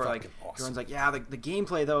Uncharted 4. Like, awesome. Jordan's like, yeah, the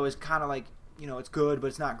gameplay, though, is kind of like, you know, it's good, but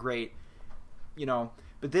it's not great. You know,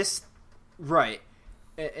 but this, right.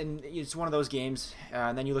 And it's one of those games,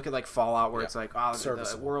 and then you look at, like, Fallout, where it's like, oh,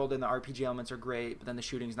 the world and the RPG elements are great, but then the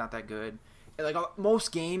shooting's not that good. And, like,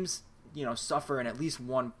 most games, you know, suffer in at least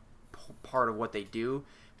one part of what they do.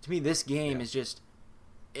 To me, this game is just,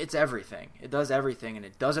 it's everything. It does everything, and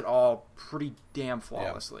it does it all pretty damn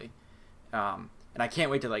flawlessly. And I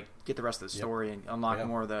can't wait to, like, get the rest of the story and unlock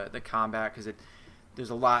more of the combat, because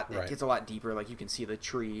there's a lot. It gets a lot deeper. Like, you can see the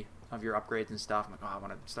tree of your upgrades and stuff. I'm like, oh, I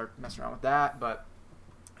want to start messing around with that. But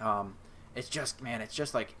it's just, man, it's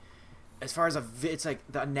just like, as far as it's like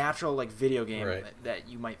the natural, like, video game that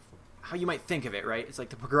you might, how you might think of it, right? It's like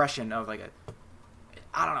the progression of, like,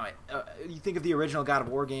 I don't know. You think of the original God of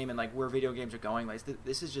War game and, like, where video games are going. Like,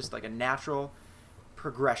 this is just like a natural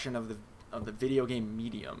progression of the video game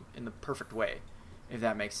medium in the perfect way, if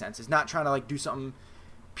that makes sense. It's not trying to, like, do something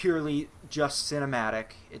purely just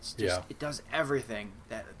cinematic. It's just it does everything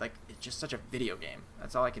that, like, it's just such a video game.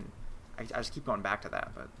 That's all I can. I just keep going back to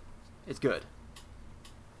that, but it's good.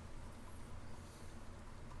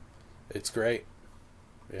 It's great.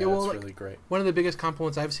 Yeah, well, it's really great. One of the biggest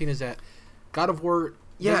compliments I've seen is that God of War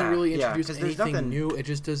doesn't really introduce anything new. It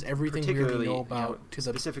just does everything we already know about to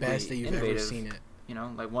the best that you've ever seen it. You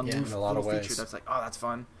know, like one new little feature that's like, oh, that's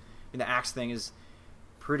fun. I mean, the axe thing is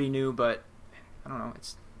pretty new, but I don't know.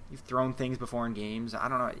 You've thrown things before in games. I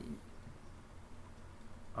don't know.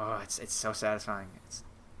 Oh, it's so satisfying.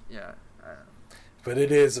 I don't know. But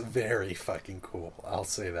it is very fucking cool. I'll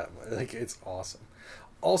say that. Like, it's awesome.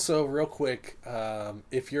 Also, real quick,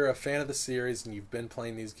 if you're a fan of the series and you've been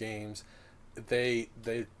playing these games,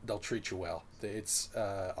 they'll treat you well. It's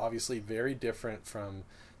obviously very different from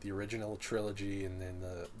the original trilogy and then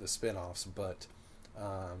the spin-offs, but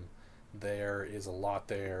there is a lot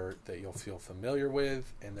there that you'll feel familiar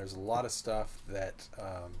with, and there's a lot of stuff that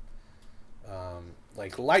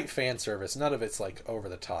like light fan service. None of it's like over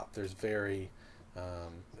the top. There's very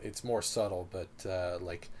it's more subtle, but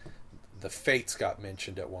like the Fates got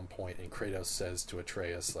mentioned at one point, and Kratos says to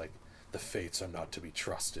Atreus, like, the Fates are not to be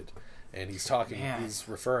trusted. And he's he's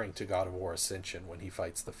referring to God of War Ascension when he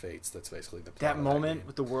fights the Fates. That's basically the plot. That moment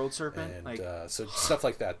with the World Serpent, and like, so stuff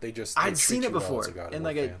like that. I'd seen it before in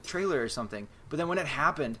like a trailer or something, but then when it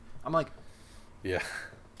happened, I'm like,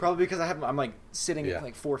 probably because I'm like sitting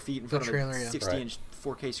like 4 feet in front of a 60-inch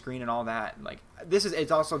 4K screen and all that. And like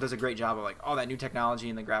it also does a great job of like all that new technology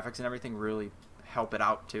and the graphics and everything really help it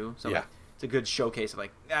out too. So like, it's a good showcase of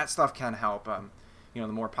like that stuff can help. The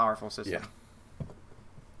more powerful system.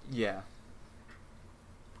 Yeah.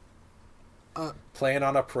 Playing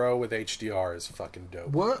on a Pro with HDR is fucking dope.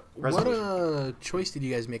 What choice did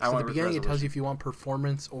you guys make? So at the beginning it tells you if you want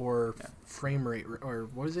performance or frame rate, or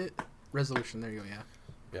what is it? Resolution. There you go.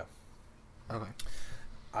 Yeah. Okay.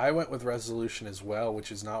 I went with resolution as well,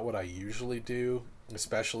 which is not what I usually do,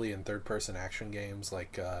 especially in third-person action games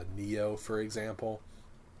like Neo, for example.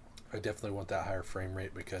 I definitely want that higher frame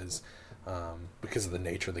rate because of the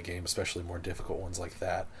nature of the game, especially more difficult ones like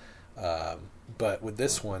that. But with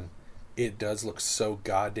this one, it does look so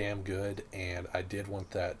goddamn good, and I did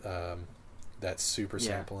want that super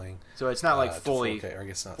sampling. So it's not like fully 4K, or I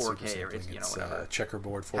guess not 4K, super sampling. or it's, it's whatever.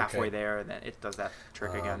 Checkerboard 4K. Halfway there, and then it does that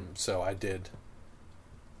trick again. So I did.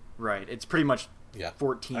 Right, it's pretty much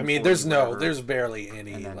 14. I mean, there's barely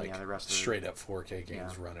any straight up 4K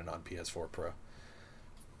games running on PS4 Pro.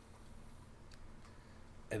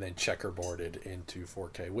 And then checkerboarded into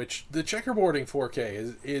 4K, which the checkerboarding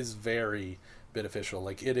 4K is very beneficial.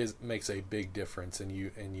 Like makes a big difference, and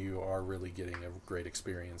you are really getting a great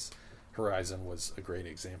experience. Horizon was a great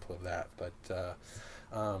example of that, but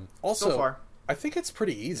also so far, I think it's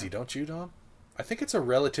pretty easy, don't you, Dom? I think it's a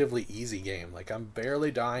relatively easy game. Like, I'm barely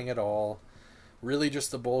dying at all. Really just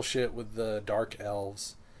the bullshit with the dark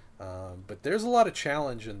elves. But there's a lot of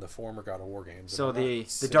challenge in the former God of War games. So the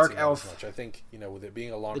dark elf, much. I think, with it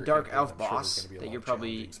being a longer the dark campaign, elf I'm boss sure that you're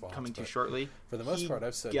probably coming to shortly. For the most part,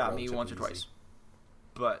 I've said got me once or twice.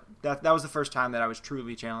 But that was the first time that I was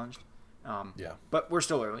truly challenged. But we're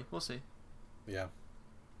still early. We'll see. Yeah.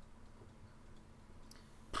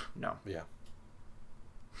 No. Yeah.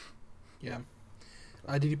 Yeah.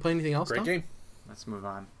 Did you play anything else? Great game. Let's move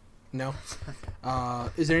on. No.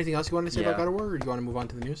 Is there anything else you want to say about God of War, or do you want to move on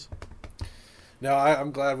to the news? No,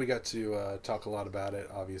 I'm glad we got to talk a lot about it.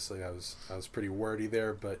 Obviously, I was pretty wordy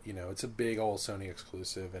there, but it's a big old Sony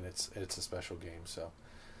exclusive, and it's a special game. So,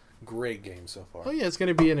 great game so far. Oh yeah, it's going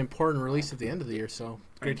to be an important release at the end of the year. So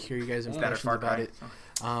great to hear you guys' impressions about it.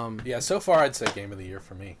 So far I'd say game of the year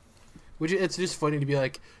for me. Which it's just funny to be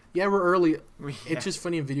like, yeah, we're early. It's just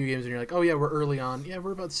funny in video games, and you're like, oh yeah, we're early on. Yeah,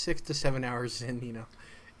 we're about 6 to 7 hours in.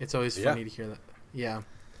 It's always funny to hear that. Yeah.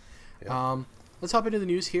 Let's hop into the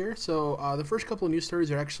news here. So the first couple of news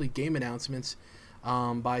stories are actually game announcements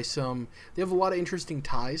by some. They have a lot of interesting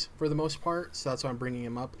ties for the most part, so that's why I'm bringing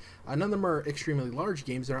them up. None of them are extremely large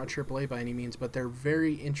games. They're not AAA by any means, but they're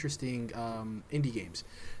very interesting indie games.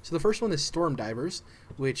 So the first one is Storm Divers,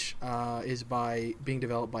 which is being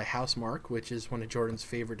developed by Housemarque, which is one of Jordan's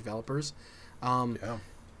favorite developers.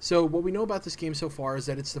 So what we know about this game so far is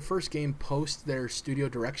that it's the first game post their studio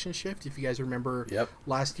direction shift. If you guys remember,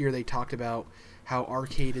 last year they talked about how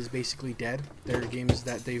arcade is basically dead. Their games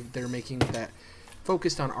that they're making that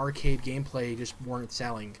focused on arcade gameplay just weren't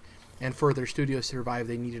selling. And for their studio to survive,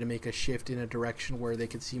 they needed to make a shift in a direction where they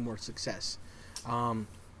could see more success. The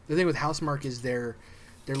thing with Housemarque is their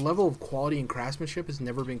level of quality and craftsmanship has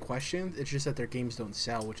never been questioned. It's just that their games don't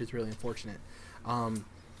sell, which is really unfortunate.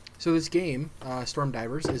 So this game, Storm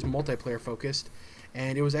Divers, is multiplayer focused,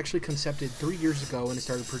 and it was actually concepted 3 years ago and it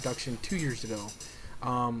started production 2 years ago.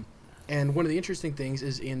 And one of the interesting things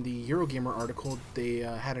is in the Eurogamer article, they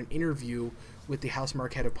had an interview with the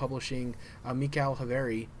Housemarque head of publishing, Mikael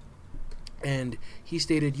Haveri, and he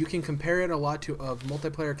stated, you can compare it a lot to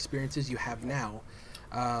multiplayer experiences you have now.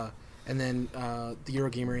 And then the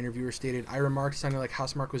Eurogamer interviewer stated, I remarked sounding like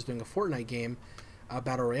Housemarque was doing a Fortnite game, a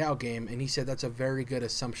Battle Royale game, and he said that's a very good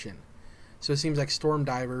assumption. So it seems like Storm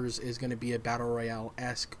Divers is going to be a Battle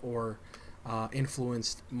Royale-esque or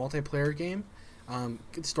influenced multiplayer game.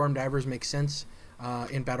 Storm Divers makes sense.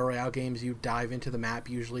 In Battle Royale games, you dive into the map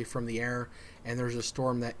usually from the air, and there's a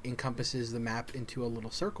storm that encompasses the map into a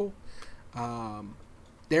little circle.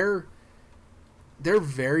 They're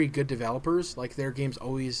very good developers. Like, their games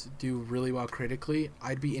always do really well critically.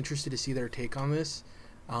 I'd be interested to see their take on this.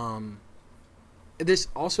 This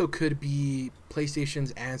also could be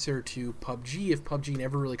PlayStation's answer to PUBG if PUBG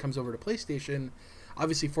never really comes over to PlayStation.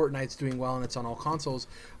 Obviously, Fortnite's doing well and it's on all consoles,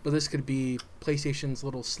 but this could be PlayStation's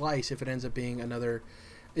little slice if it ends up being another.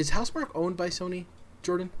 Is Housemarque owned by Sony,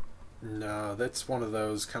 Jordan? No, that's one of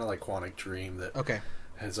those kind of like Quantic Dream that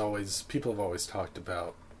people have always talked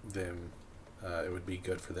about them. It would be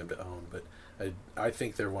good for them to own, but I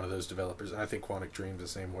think they're one of those developers. I think Quantic Dream's the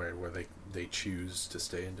same way, where they choose to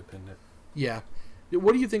stay independent. Yeah.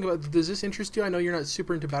 What do you think about? Does this interest you? I know you're not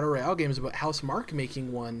super into Battle Royale games, but Housemarque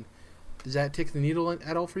making one, does that take the needle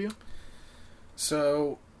at all for you?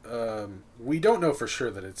 So we don't know for sure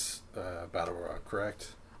that it's Battle Royale,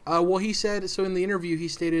 correct? Well, he said so in the interview. He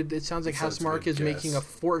stated it sounds like Housemarque is making a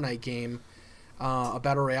Fortnite game, a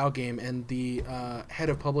Battle Royale game, and the head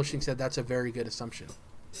of publishing said that's a very good assumption.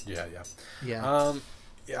 Yeah.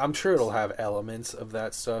 Yeah, I'm sure it'll have elements of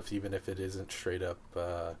that stuff, even if it isn't straight up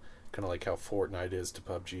kind of like how Fortnite is to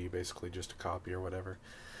PUBG, basically just a copy or whatever.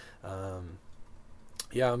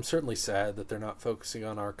 Yeah, I'm certainly sad that they're not focusing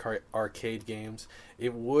on arcade games.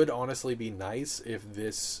 It would honestly be nice if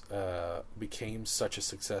this became such a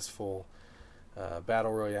successful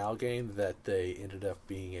Battle Royale game that they ended up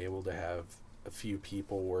being able to have a few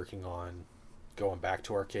people working on going back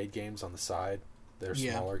to arcade games on the side. They're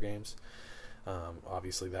smaller games.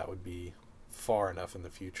 Obviously, that would be far enough in the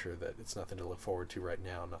future that it's nothing to look forward to right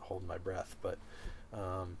now. I'm not holding my breath, but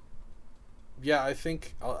yeah, I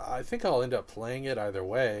think I'll end up playing it either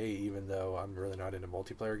way, even though I'm really not into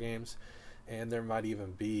multiplayer games, and there might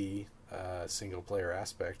even be a single player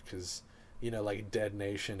aspect because like Dead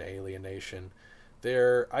Nation, Alien Nation,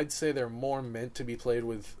 I'd say they're more meant to be played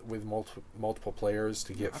with multiple players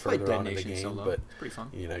to get further on in the game. Solo. But pretty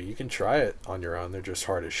fun. You can try it on your own. They're just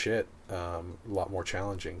hard as shit. A lot more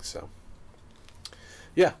challenging. So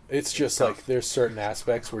yeah, it's just like there's certain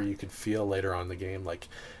aspects where you could feel later on in the game like,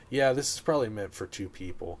 yeah, this is probably meant for two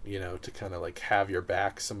people. To kind of like have your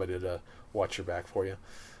back, somebody to watch your back for you.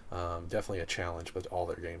 Definitely a challenge, but all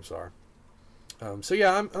their games are. So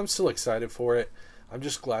yeah, I'm still excited for it. I'm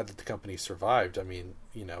just glad that the company survived. I mean,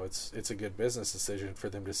 it's a good business decision for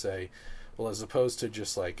them to say, well, as opposed to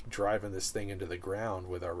just like driving this thing into the ground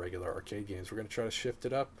with our regular arcade games, we're going to try to shift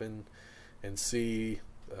it up and see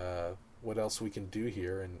what else we can do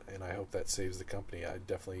here. And I hope that saves the company. I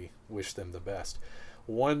definitely wish them the best.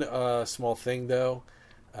 One small thing though,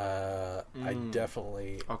 I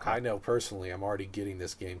know personally, I'm already getting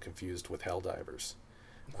this game confused with Helldivers.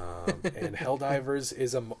 And Helldivers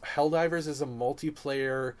is a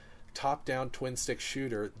multiplayer top-down twin-stick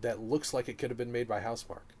shooter that looks like it could have been made by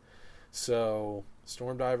Housemarque. So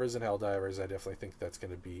Stormdivers and Helldivers, I definitely think that's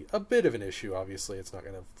going to be a bit of an issue. Obviously, it's not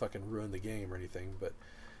going to fucking ruin the game or anything, but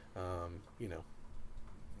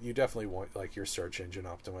you definitely want like your search engine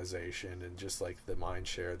optimization and just like the mind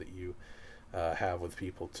share that you have with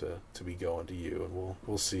people to be going to you, and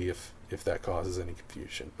we'll see if that causes any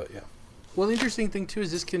confusion. But yeah. Well, the interesting thing too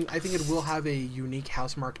is I think it will have a unique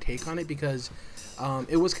Housemarque take on it because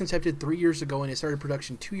it was conceived 3 years ago and it started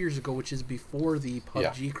production 2 years ago, which is before the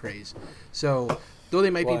PUBG craze. So though they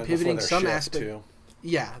might be pivoting some aspects,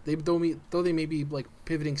 though they may be like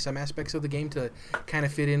pivoting some aspects of the game to kind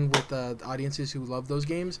of fit in with the audiences who love those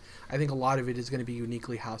games, I think a lot of it is going to be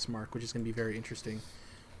uniquely Housemarque, which is going to be very interesting.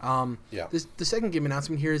 The second game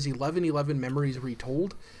announcement here is 1111 Memories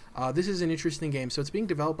Retold. This is an interesting game. So it's being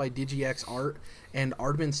developed by DigiX Art and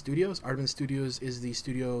Aardman Studios. Aardman Studios is the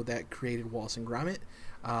studio that created Wallace and Gromit.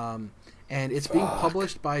 And it's being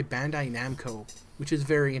published by Bandai Namco, which is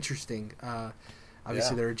very interesting.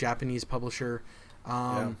 Obviously, they're a Japanese publisher.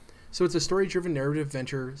 So it's a story-driven narrative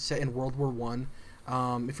adventure set in World War I.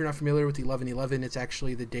 If you're not familiar with 11/11, it's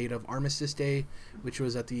actually the date of Armistice Day, which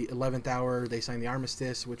was at the 11th hour. They signed the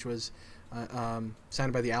armistice, which was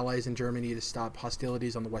signed by the Allies in Germany to stop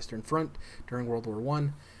hostilities on the Western Front during World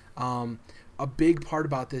War I. A big part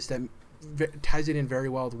about this that ties it in very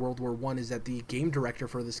well with World War I is that the game director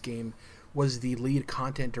for this game was the lead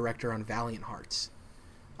content director on Valiant Hearts.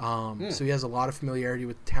 So he has a lot of familiarity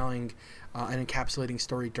with telling and encapsulating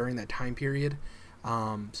story during that time period.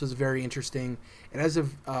 So it's very interesting. It has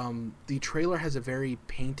the trailer has a very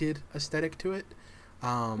painted aesthetic to it.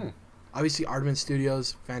 Obviously, Aardman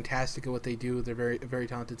Studios, fantastic at what they do. They're a very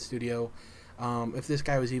talented studio. If this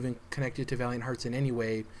guy was even connected to Valiant Hearts in any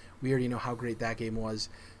way, we already know how great that game was.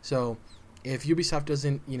 So if Ubisoft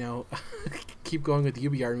doesn't, keep going with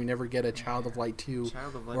UbiArt and we never get a Child of Light 2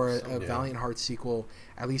 or a Valiant Hearts sequel,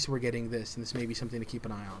 at least we're getting this, and this may be something to keep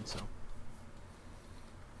an eye on. So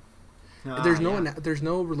there's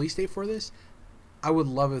no release date for this. I would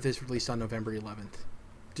love if this released on November 11th,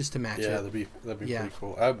 just to match it. Yeah, that'd be pretty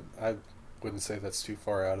cool. I wouldn't say that's too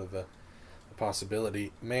far out of the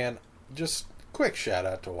possibility. Man, just quick shout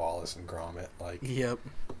out to Wallace and Gromit. Yep.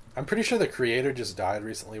 I'm pretty sure the creator just died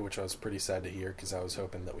recently, which I was pretty sad to hear because I was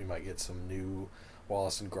hoping that we might get some new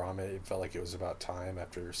Wallace and Gromit. It felt like it was about time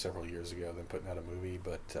after several years ago them putting out a movie,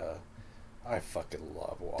 but I fucking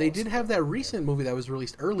love Wallace. They did have that recent movie that was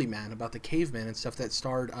released early, man, about the caveman and stuff that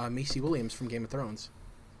starred Macy Williams from Game of Thrones.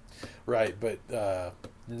 Right, but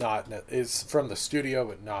it's from the studio,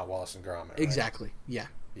 but not Wallace and Gromit. Right? Exactly. Yeah.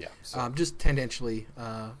 Yeah. So. Just tangentially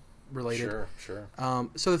related. Sure.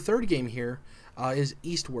 So the third game here is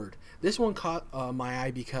Eastward. This one caught my eye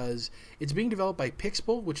because it's being developed by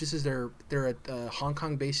Pixel, which is they're a Hong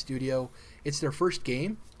Kong-based studio. It's their first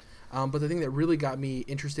game. But the thing that really got me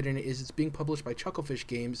interested in it is it's being published by Chucklefish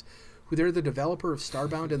Games, who they're the developer of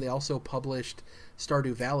Starbound, and they also published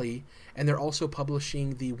Stardew Valley, and they're also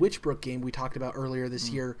publishing the Witchbrook game we talked about earlier this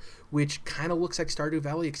year, which kind of looks like Stardew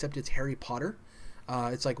Valley, except it's Harry Potter.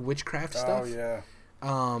 It's like witchcraft stuff. Oh,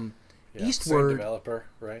 yeah. Eastward... Same developer,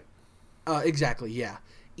 right? Exactly, yeah.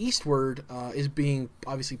 Eastward is being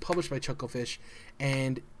obviously published by Chucklefish,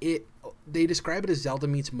 and they describe it as Zelda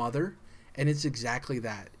meets Mother, and it's exactly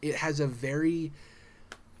that. It has a very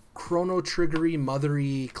Chrono Triggery,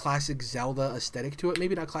 mothery, classic Zelda aesthetic to it.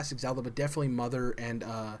 Maybe not classic Zelda, but definitely Mother and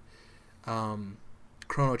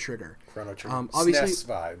Chrono Trigger. Chrono Trigger. Obviously, SNES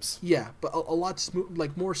vibes. Yeah, but a lot smooth,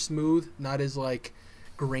 like more smooth, not as like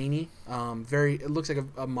grainy. It looks like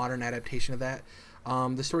a modern adaptation of that.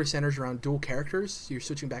 The story centers around dual characters, so you're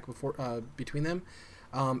switching back between them.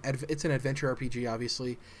 It's an adventure RPG,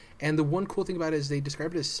 obviously, and the one cool thing about it is they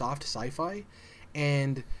describe it as soft sci-fi,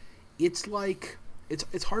 and it's like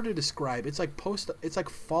it's hard to describe. It's like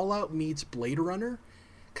Fallout meets Blade Runner,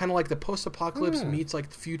 kind of like the post-apocalypse meets like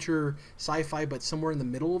future sci-fi, but somewhere in the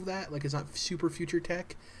middle of that. Like it's not super future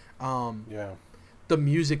tech. Yeah. The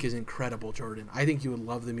music is incredible, Jordan. I think you would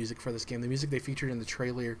love the music for this game. The music they featured in the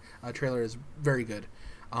trailer is very good.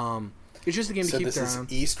 It's just a game to keep their eye on.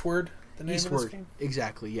 Eastward, the name Eastward, of this game?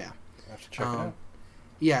 Exactly, yeah. I have to check it out.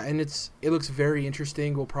 Yeah, and it looks very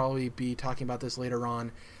interesting. We'll probably be talking about this later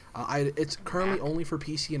on. It's currently only for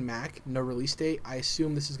PC and Mac, no release date. I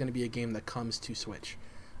assume this is going to be a game that comes to Switch.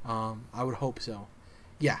 I would hope so.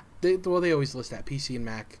 Yeah, they always list that, PC and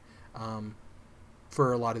Mac,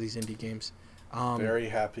 for a lot of these indie games. Very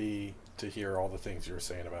happy to hear all the things you were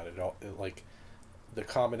saying about it. Like the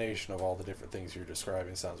combination of all the different things you're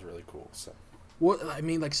describing sounds really cool. So, I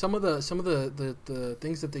mean, like some of the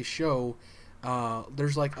things that they show,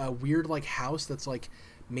 there's like a weird like house that's like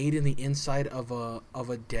made in the inside of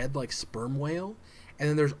a dead like sperm whale, and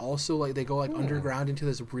then there's also like they go like underground into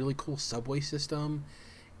this really cool subway system.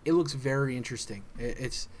 It looks very interesting.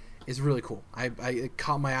 It's really cool. It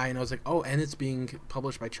caught my eye, and I was like, oh, and it's being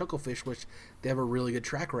published by Chucklefish, which they have a really good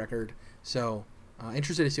track record. So,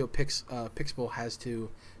 interested to see what Pixel has to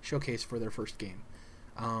showcase for their first game.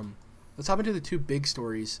 Let's hop into the two big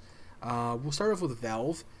stories. We'll start off with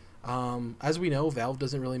Valve. As we know, Valve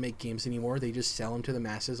doesn't really make games anymore. They just sell them to the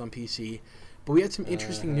masses on PC. But we had some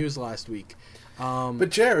interesting news last week. But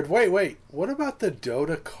Jared, wait. What about the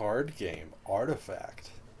Dota card game,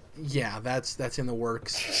 Artifact? Yeah, that's in the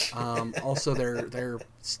works. Also, their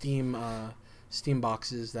Steam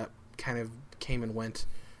boxes that kind of came and went.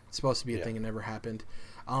 It's supposed to be a thing and never happened.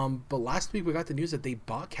 But last week we got the news that they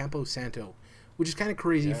bought Campo Santo, which is kind of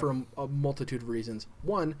crazy for a multitude of reasons.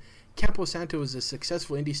 One, Campo Santo is a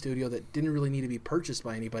successful indie studio that didn't really need to be purchased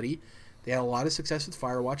by anybody. They had a lot of success with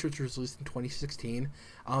Firewatch, which was released in 2016.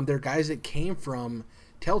 They're guys that came from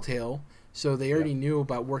Telltale, so they already knew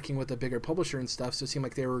about working with a bigger publisher and stuff, so it seemed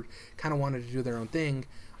like they were kind of wanted to do their own thing.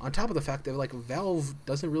 On top of the fact that like Valve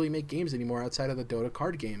doesn't really make games anymore outside of the Dota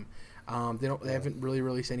card game. They haven't really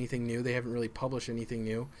released anything new. They haven't really published anything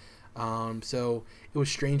new. So it was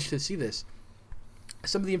strange to see this.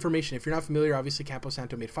 Some of the information, if you're not familiar, obviously Campo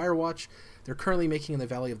Santo made Firewatch. They're currently making In the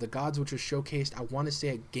Valley of the Gods, which was showcased, I want to say,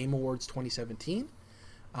 at Game Awards 2017.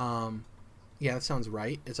 Yeah, that sounds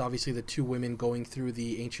right. It's obviously the two women going through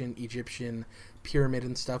the ancient Egyptian pyramid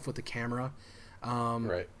and stuff with the camera.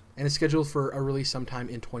 Right. And it's scheduled for a release sometime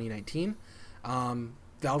in 2019.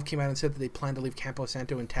 Valve came out and said that they plan to leave Campo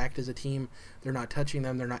Santo intact as a team. They're not touching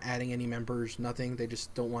them. They're not adding any members, nothing. They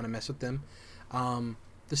just don't want to mess with them.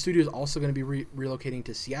 The studio is also going to be relocating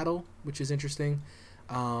to Seattle, which is interesting.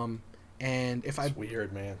 And it's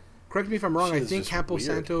weird, man. Correct me if I'm wrong. I think Campo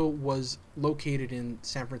Santo was located in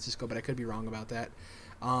San Francisco, but I could be wrong about that.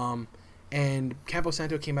 And Campo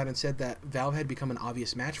Santo came out and said that Valve had become an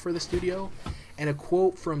obvious match for the studio. And a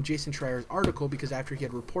quote from Jason Schreier's article, because after he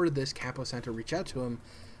had reported this, Campo Santo reached out to him.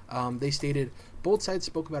 They stated, both sides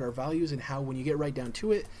spoke about our values and how when you get right down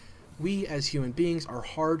to it, we as human beings are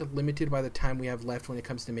hard, limited by the time we have left when it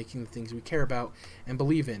comes to making the things we care about and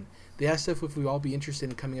believe in. They asked us if we all be interested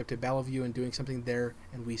in coming up to Bellevue and doing something there,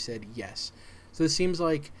 and we said yes. So it seems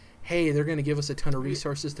like, hey, they're going to give us a ton of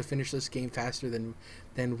resources to finish this game faster than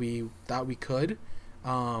we thought we could.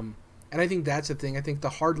 And I think that's the thing. I think the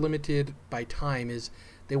hard limited by time is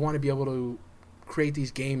they want to be able to create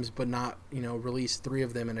these games but not, release 3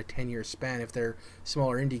 of them in a 10-year span. If they're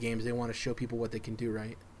smaller indie games, they want to show people what they can do,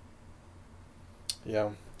 right? Yeah.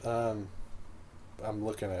 I'm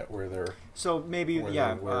looking at where they're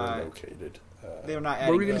located. They're not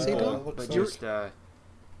adding people, but just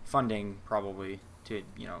funding probably to.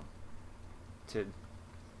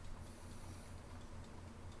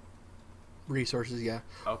 resources. Yeah.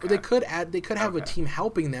 Okay. They could have a team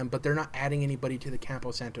helping them, but they're not adding anybody to the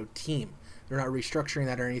Campo Santo team. They're not restructuring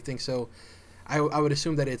that or anything. So I would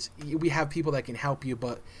assume that we have people that can help you,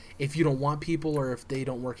 but if you don't want people or if they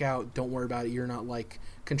don't work out, don't worry about it. You're not like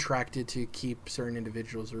contracted to keep certain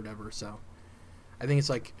individuals or whatever. So I think it's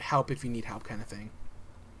like help if you need help kind of thing.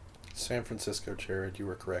 San Francisco, Jared, you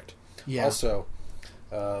were correct. Yeah. Also,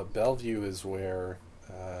 Bellevue is where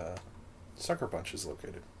Sucker Punch is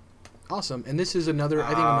located. Awesome. And this is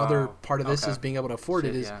another part of this is being able to afford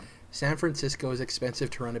it is San Francisco is expensive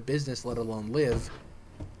to run a business, let alone live.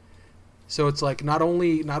 So it's like not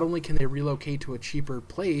only can they relocate to a cheaper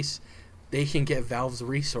place, they can get Valve's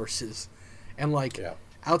resources. And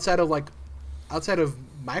outside of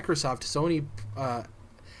Microsoft, Sony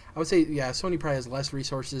I would say Sony probably has less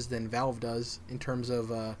resources than Valve does in terms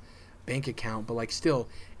of bank account, but like still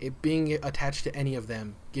it being attached to any of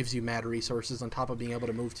them gives you mad resources on top of being able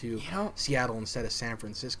to move to Seattle instead of San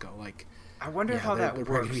Francisco. Like I wonder how that works.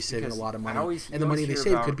 They're going to be saving a lot of money, and the money they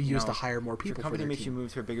save could be used to hire more people. If your company for their makes team. you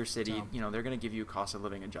move to a bigger city, they're going to give you a cost of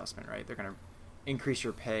living adjustment, right? They're going to increase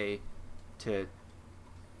your pay to.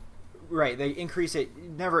 Right, they increase it.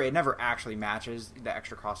 It never actually matches the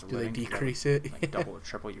extra cost of living. Do they decrease it? Like double or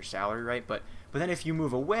triple your salary, right? But then if you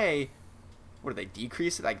move away, what do they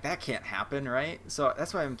decrease it? Like that can't happen, right? So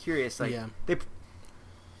that's why I'm curious. Like they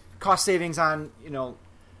cost savings on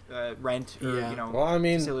rent or well, I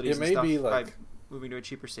mean, facilities it may and be stuff like by moving to a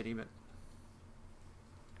cheaper city, but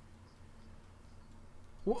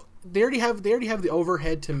well, they already have the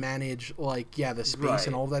overhead to manage the space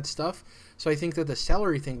and all that stuff. So I think that the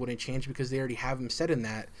salary thing wouldn't change because they already have them set in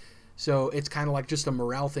that. So it's kind of like just a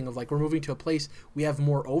morale thing of like we're moving to a place we have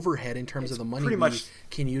more overhead in terms of the money we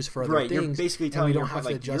can use for other things. You're basically telling we don't have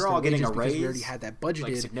to adjust you're all getting a raise. We already had that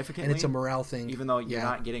budgeted, significantly, and it's a morale thing. Even though you're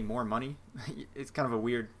not getting more money, it's kind of a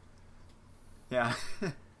weird. Yeah.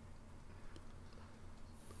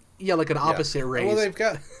 Yeah, like an opposite raise. Well, they've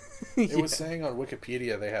got. It was saying on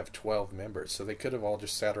Wikipedia they have 12 members, so they could have all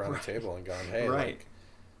just sat around the table and gone, "Hey,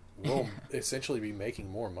 we'll essentially be making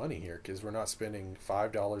more money here because we're not spending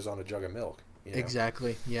 $5 on a jug of milk."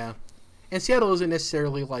 Exactly. Yeah. And Seattle isn't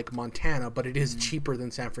necessarily like Montana, but it is cheaper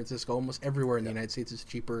than San Francisco. Almost everywhere in the United States is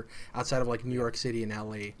cheaper outside of like New York City and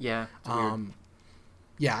LA. Yeah.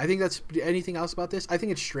 Yeah, I think that's anything else about this. I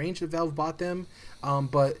think it's strange that Valve bought them,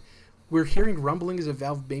 but we're hearing rumblings of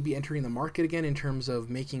Valve maybe entering the market again in terms of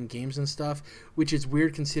making games and stuff, which is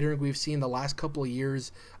weird considering we've seen the last couple of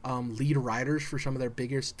years lead writers for some of their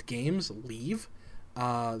biggest games leave.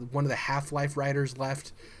 One of the Half-Life writers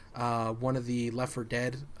left. One of the Left 4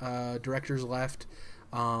 Dead directors left.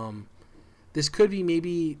 This could be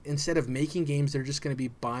maybe instead of making games, they're just going to be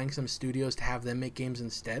buying some studios to have them make games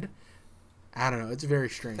instead. I don't know. It's very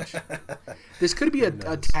strange. This could be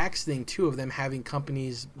a tax thing, too, of them having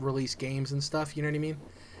companies release games and stuff. You know what I mean?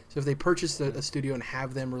 So if they purchase a studio and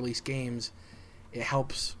have them release games, it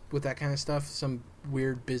helps with that kind of stuff. Some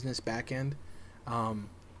weird business back end.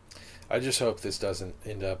 I just hope this doesn't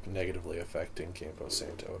end up negatively affecting Campo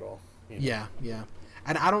Santo at all. Yeah.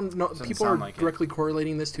 And I don't know. People are directly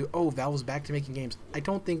correlating this to, Valve's back to making games. I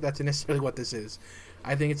don't think that's necessarily what this is.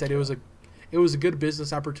 I think it's that it was a good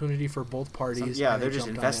business opportunity for both parties. They're just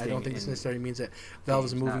investing. I don't think this necessarily means that Valve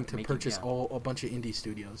is moving to purchase a bunch of indie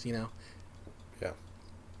studios, Yeah.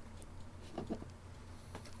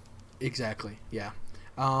 Exactly, yeah.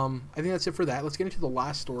 I think that's it for that. Let's get into the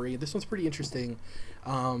last story. This one's pretty interesting.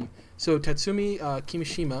 So Tatsumi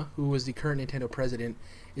Kimishima, who was the current Nintendo president,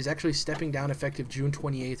 is actually stepping down effective June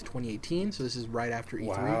 28th, 2018. So this is right after E3.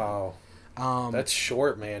 Wow. That's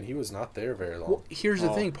short, man. He was not there very long. Well, here's the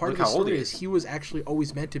thing. Part of the story is he was actually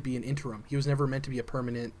always meant to be an interim. He was never meant to be a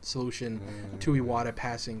permanent solution to Iwata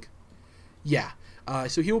passing. Yeah.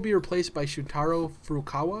 So he will be replaced by Shuntaro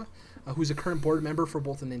Furukawa, who's a current board member for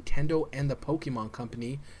both the Nintendo and the Pokemon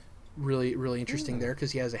Company. Really, really interesting there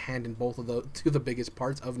because he has a hand in both of the two of the biggest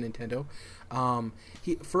parts of Nintendo.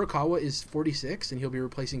 Furukawa is 46, and he'll be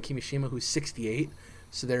replacing Kimishima, who's 68.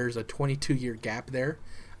 So there's a 22-year gap there.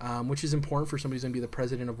 Which is important for somebody who's going to be the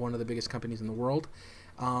president of one of the biggest companies in the world.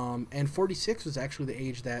 And 46 was actually the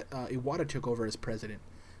age that Iwata took over as president.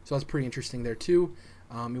 So that's pretty interesting there, too.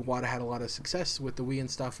 Iwata had a lot of success with the Wii and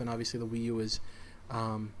stuff, and obviously the Wii U is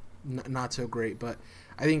not so great. But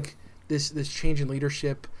I think this change in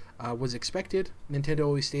leadership was expected. Nintendo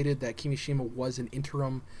always stated that Kimishima was an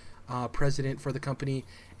interim president for the company,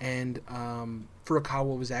 and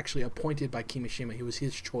Furukawa was actually appointed by Kimishima. He was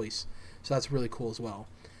his choice. So that's really cool as well.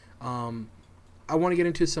 I want to get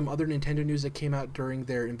into some other Nintendo news that came out during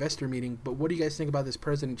their investor meeting, but what do you guys think about this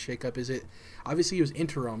president shakeup? Is it obviously he was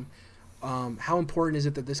interim? how important is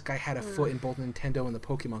it that this guy had a foot in both Nintendo and the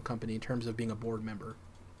Pokemon Company in terms of being a board member?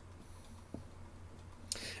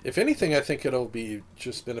 If anything, I think it'll be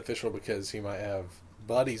just beneficial because he might have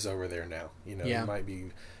buddies over there now. You know, he might be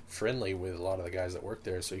friendly with a lot of the guys that work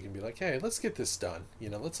there, so you can be like, hey, let's get this done. You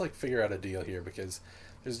know, let's like figure out a deal here, because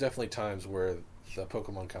there's definitely times where the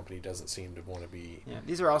Pokemon Company doesn't seem to want to be. Yeah,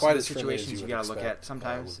 these are also the situations you got to look at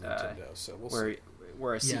sometimes, so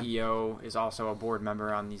where a CEO is also a board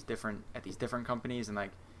member on these different companies, and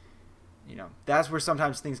like, you know, that's where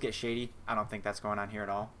sometimes things get shady. I don't think that's going on here at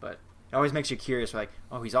all, but it always makes you curious. Like,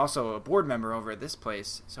 oh, he's also a board member over at this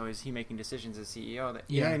place, so is he making decisions as CEO? That,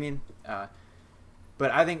 you know what I mean?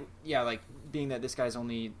 But I think, like, being that this guy's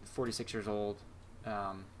only 46 years old,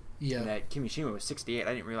 and that Kimishima was 68,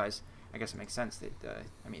 I didn't realize. I guess it makes sense that,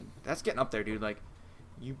 I mean, that's getting up there, dude. Like,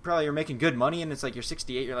 you probably are making good money, and it's like you're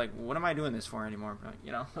 68, you're like, what am I doing this for anymore?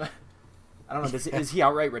 You know? I don't know. Is he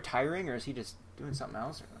outright retiring, or is he just doing something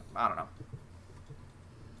else? Or, I don't know.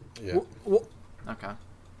 Yeah. Well, okay.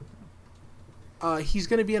 He's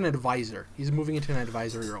going to be an advisor. He's moving into an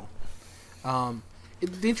advisory role.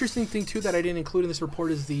 The interesting thing, too, that I didn't include in this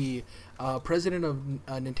report is the president of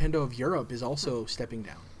Nintendo of Europe is also stepping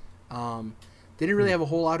down. They didn't really have a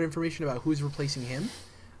whole lot of information about who's replacing him,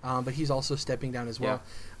 but he's also stepping down as well.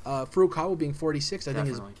 Furukawa being 46, I think,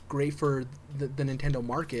 is great for the Nintendo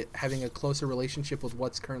market, having a closer relationship with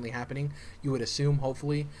what's currently happening. You would assume,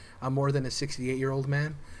 hopefully, more than a 68-year-old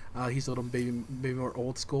man. He's a little maybe more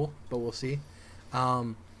old school, but we'll see.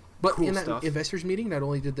 But cool in that stuff. Investors meeting, not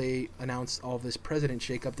only did they announce all of this president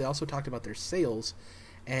shakeup, they also talked about their sales,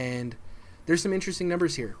 and there's some interesting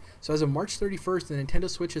numbers here. So as of March 31st, the Nintendo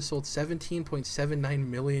Switch has sold 17.79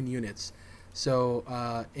 million units.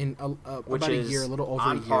 So in about a year, a little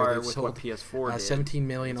over a year, they've sold PS4 17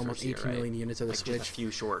 million, almost 18 million units of the Switch. Just a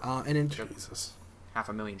few short. And in Jesus.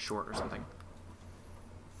 500,000 short or something.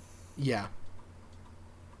 Yeah.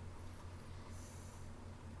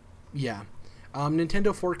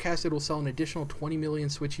 Nintendo forecasts it will sell an additional 20 million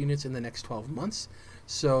Switch units in the next 12 months.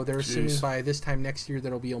 So they're assuming by this time next year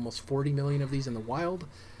there'll be almost 40 million of these in the wild.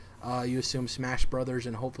 You assume Smash Brothers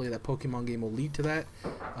and hopefully that Pokemon game will lead to that.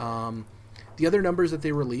 The other numbers that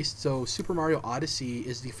they released, so Super Mario Odyssey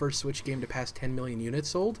is the first Switch game to pass 10 million units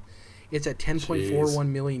sold. It's at 10.41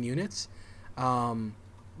 million units,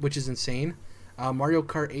 which is insane. Mario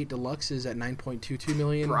Kart 8 Deluxe is at 9.22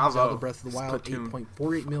 million. Bravo. Zelda Breath of the Wild,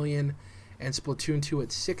 8.48 million. And Splatoon 2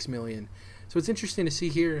 at 6 million. So it's interesting to see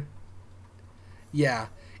here. Yeah,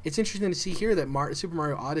 it's interesting to see here that Super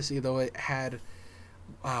Mario Odyssey, though it had,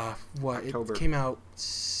 October. It came out...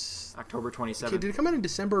 October 27th. Okay, did it come out in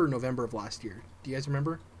December or November of last year? Do you guys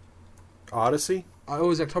remember? Odyssey? It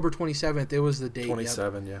was October 27th. It was the date.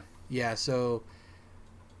 27, yep. Yeah, so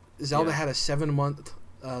Zelda had a 7-month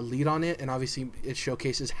lead on it, and obviously it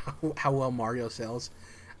showcases how well Mario sells.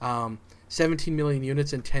 17 million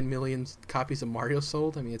units and 10 million copies of Mario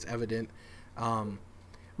sold. I mean, it's evident.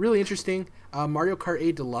 Really interesting. Mario Kart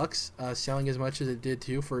 8 Deluxe selling as much as it did,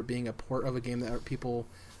 too, for it being a port of a game that people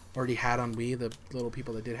already had on Wii, the little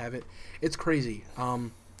people that did have it. It's crazy.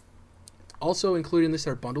 Also included in this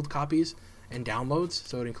are bundled copies and downloads,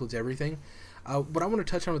 so it includes everything. What I want to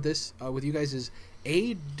touch on with this, with you guys is,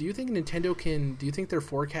 do you think Nintendo do you think their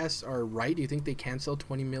forecasts are right? Do you think they can sell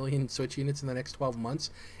 20 million Switch units in the next 12 months?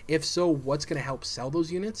 If so, what's going to help sell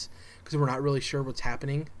those units? Because we're not really sure what's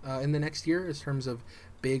happening in the next year in terms of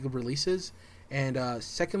big releases. And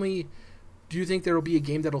secondly, do you think there will be a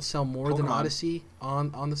game that will sell more than Odyssey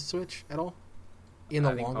on the Switch at all in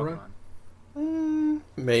the long run?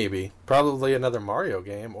 Maybe. Probably another Mario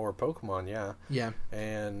game or Pokemon, yeah. Yeah.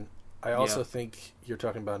 And I also think you're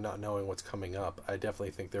talking about not knowing what's coming up. I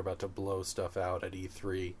definitely think they're about to blow stuff out at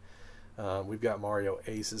E3. We've got Mario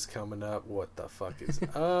Aces coming up. What the fuck is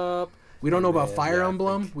up? We don't know about Fire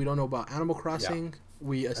Emblem. We don't know about Animal Crossing.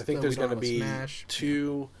 I think there's going to be Smash.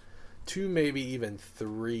 two, maybe even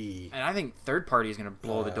 3. And I think third party is going to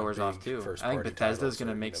blow the doors off too. I think Bethesda's going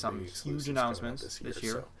to make some huge announcements this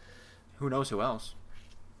year. So. Who knows who else?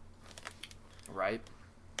 Right.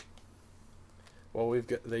 Well,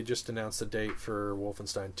 they just announced a date for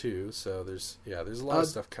Wolfenstein 2, so there's a lot of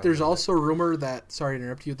stuff coming. There's also a rumor that, sorry to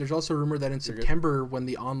interrupt you, there's also a rumor that in September when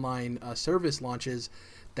the online service launches,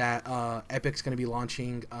 that Epic's going to be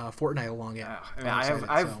launching Fortnite along it.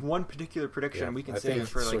 I have one particular prediction. We can save it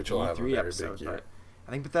for like E3 episodes, but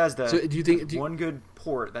I think Bethesda. So do you think one good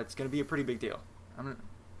port that's going to be a pretty big deal?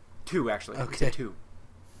 Two actually. Okay. 2.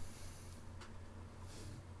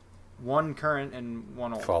 One current and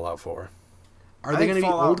one old. Fallout 4. Are they going to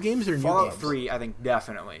be old games or new Fallout games? 3, I think,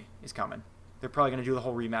 definitely is coming. They're probably going to do the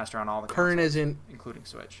whole remaster on all the current consoles, as in including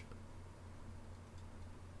Switch.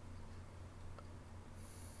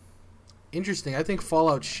 Interesting. I think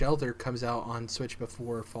Fallout Shelter comes out on Switch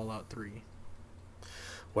before Fallout 3.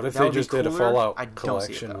 What if they just did a Fallout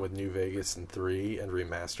collection with New Vegas and 3 and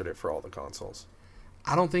remastered it for all the consoles?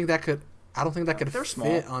 I don't think that could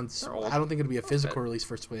fit on. I don't think it'll be a physical release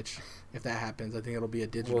for Switch if that happens. I think it'll be a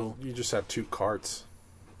digital. Well, you just have 2 carts.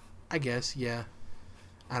 I guess, yeah.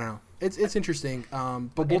 I don't know. It's interesting.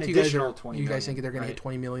 But both you guys think they're going to hit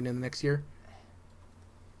 20 million in the next year?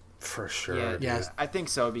 For sure. Yeah. I think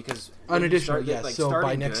so because an additional, so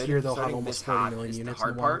by next year they'll have almost 40 million units. The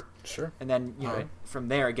hard part. Sure. And then from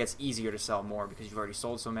there it gets easier to sell more because you've already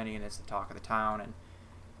sold so many and it's the talk of the town,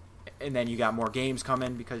 and then you got more games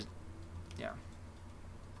coming because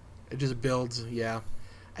it just builds. Yeah,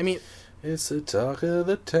 I mean, it's the talk of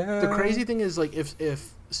the town. The crazy thing is, like,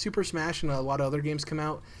 if Super Smash and a lot of other games come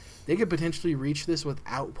out, they could potentially reach this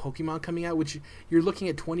without Pokemon coming out, which you're looking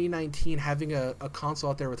at 2019 having a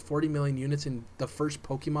console out there with 40 million units and the first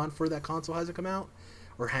Pokemon for that console hasn't come out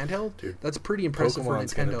or handheld. Dude, that's pretty impressive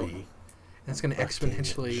Pokemon's for Nintendo. And it's going to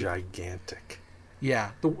exponentially gigantic.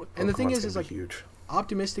 Yeah. And the thing is like huge.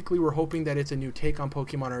 Optimistically we're hoping that it's a new take on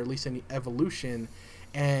Pokemon or at least an evolution,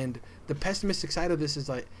 and the pessimistic side of this is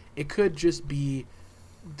like it could just be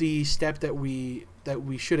the step that we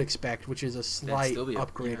should expect, which is a slight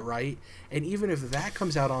upgrade, right? And even if that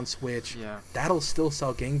comes out on Switch, that'll still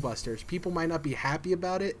sell gangbusters. People might not be happy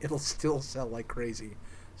about it. It'll still sell like crazy.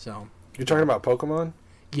 So you're talking about Pokemon?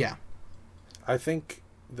 Yeah. I think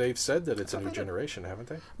they've said that it's a new generation, haven't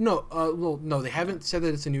they? No, no, they haven't said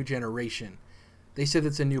that it's a new generation. They said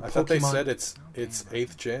it's a new Pokemon. I thought they said it's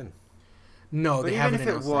 8th gen. No, they haven't.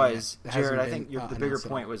 Even if it was, Jared, I think the bigger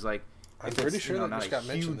point was like, I'm pretty sure that just got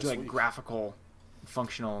mentioned this week. Graphical,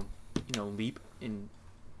 functional, leap in,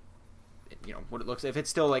 what it looks. If it's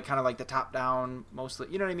still like kind of like the top down, mostly,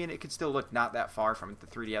 you know what I mean. It could still look not that far from the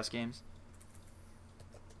 3DS games.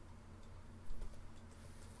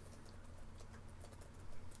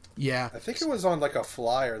 Yeah, I think it was on like a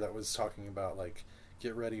flyer that was talking about like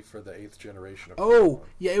get ready for the 8th generation of Pokemon. Oh,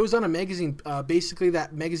 yeah, it was on a magazine. Basically,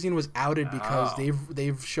 that magazine was outed because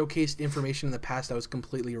they've showcased information in the past that was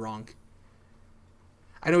completely wrong.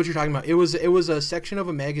 I know what you're talking about. It was a section of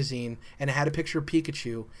a magazine, and it had a picture of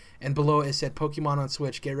Pikachu, and below it said Pokemon on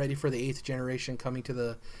Switch, get ready for the 8th generation coming to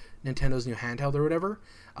the Nintendo's new handheld or whatever.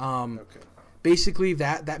 Okay. Basically,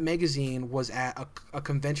 that magazine was at a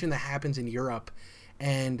convention that happens in Europe,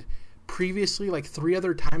 and previously, like 3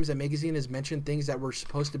 other times, that magazine has mentioned things that were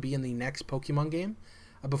supposed to be in the next Pokemon game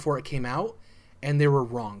before it came out, and they were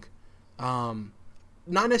wrong.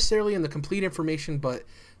 Not necessarily in the complete information, but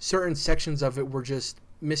certain sections of it were just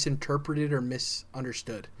misinterpreted or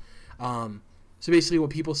misunderstood. So basically what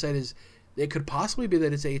people said is it could possibly be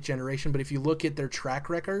that it's 8th generation, but if you look at their track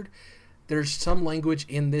record, there's some language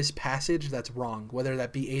in this passage that's wrong, whether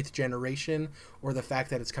that be 8th generation or the fact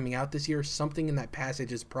that it's coming out this year. Something in that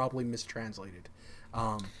passage is probably mistranslated.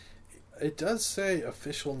 It does say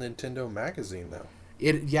official Nintendo magazine, though.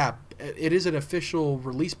 It is an official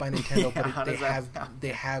release by Nintendo, but they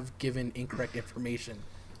have given incorrect information.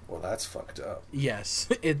 Well, that's fucked up. Yes,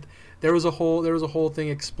 there was a whole thing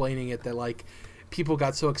explaining it that like people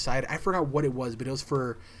got so excited. I forgot what it was, but it was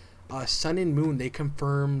for Sun and Moon. They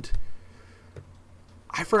confirmed.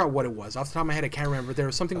 I forgot what it was. Off the top of my head, I can't remember. There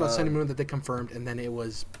was something about Sun and Moon that they confirmed, and then it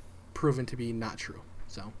was proven to be not true.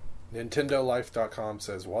 So, NintendoLife.com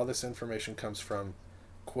says, while this information comes from,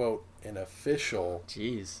 quote, an official,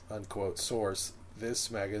 unquote, source,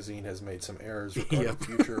 this magazine has made some errors regarding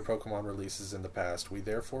future Pokemon releases in the past. We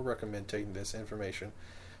therefore recommend taking this information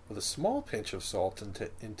with a small pinch of salt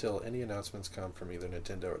until any announcements come from either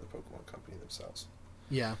Nintendo or the Pokemon Company themselves.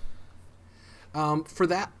 Yeah. For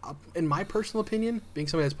that, in my personal opinion, being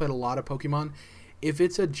somebody that's played a lot of Pokemon, if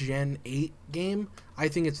it's a Gen 8 game, I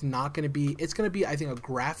think it's not going to be... It's going to be, I think, a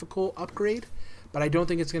graphical upgrade, but I don't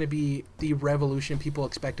think it's going to be the revolution people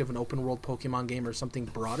expect of an open-world Pokemon game or something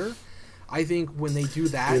broader. I think when they do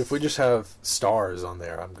that... Dude, if we just have stars on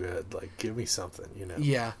there, I'm good. Like, give me something,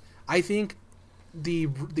 Yeah. I think the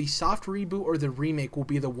soft reboot or the remake will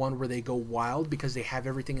be the one where they go wild because they have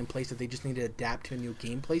everything in place that they just need to adapt to a new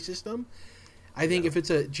gameplay system. I think if it's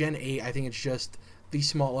a Gen 8, I think it's just the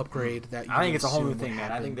small upgrade that you I think it's a whole new thing, man.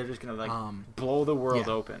 I think they're just going to blow the world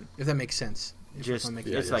open. If that makes sense.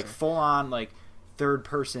 It's like full on like third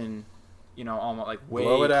person, almost like way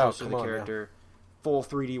blow it closer out. to the character. Full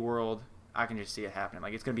 3D world. I can just see it happening.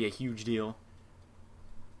 Like it's going to be a huge deal.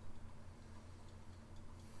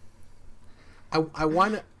 I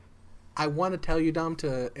want to tell you, Dom,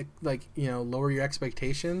 to lower your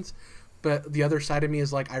expectations. But the other side of me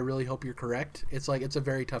is like, I really hope you're correct. It's like, it's a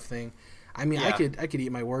very tough thing. I mean, I could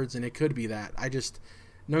eat my words and it could be that.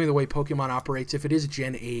 knowing the way Pokemon operates, if it is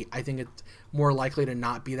Gen 8, I think it's more likely to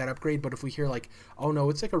not be that upgrade. But if we hear like, oh no,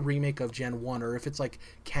 it's like a remake of Gen 1, or if it's like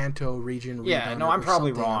Kanto region, yeah, no, I'm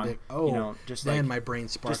probably wrong. Like, oh, you know, just then my brain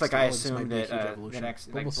sparks. Just like I assume that the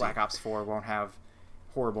next Black Ops 4 won't have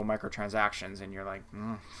horrible microtransactions, and you're like,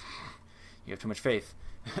 you have too much faith.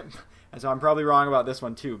 And so I'm probably wrong about this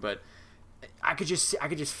one too, but I could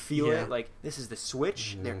just feel it. Like, this is the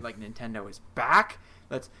Switch. They're like, Nintendo is back.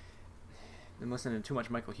 I'm listening to too much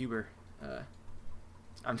Michael Huber.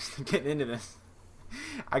 I'm just getting into this.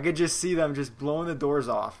 I could just see them just blowing the doors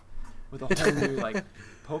off with a whole new, like,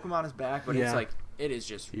 Pokemon is back, but it's like, it is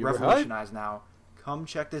just revolutionized now. Come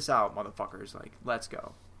check this out, motherfuckers. Like, let's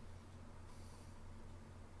go.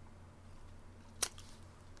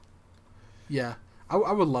 Yeah,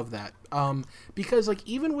 I would love that. Because, like,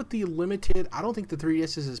 even with the limited, I don't think the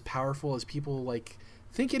 3DS is as powerful as people, like,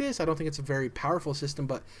 think it is. I don't think it's a very powerful system,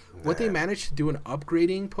 but what they managed to do in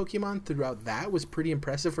upgrading Pokemon throughout that was pretty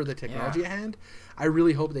impressive for the technology at hand. I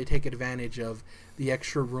really hope they take advantage of the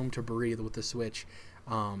extra room to breathe with the Switch.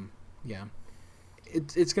 It's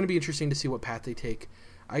going to be interesting to see what path they take.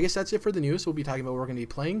 I guess that's it for the news. We'll be talking about what we're going to be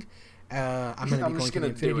playing. I'm going to be going to the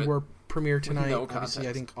Infinity War premiere tonight. Obviously,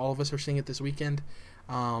 I think all of us are seeing it this weekend.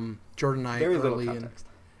 Jordan and I very early, little context.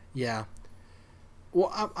 Yeah.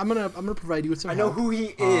 Well, I'm gonna provide you with some. I know who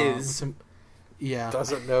he is.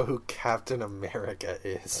 Doesn't know who Captain America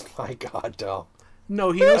is. My God, Dom.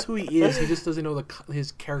 No, he knows who he is. He just doesn't know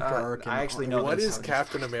his character arc. I actually know. What is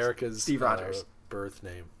Captain America's Steve Rogers birth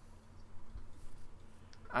name?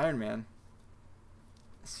 Iron Man.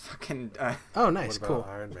 It's fucking. Oh, nice, cool.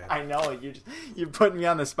 Iron Man? I know you're putting me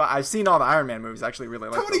on the spot. I've seen all the Iron Man movies. I actually really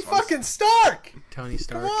like Tony those ones. fucking Stark. Tony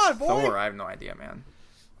Stark. Come on, boy. Thor. I have no idea, man.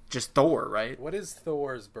 Just Thor, right? What is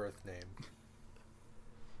Thor's birth name?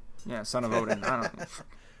 Yeah, son of Odin. I don't know.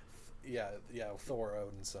 Yeah, Thor,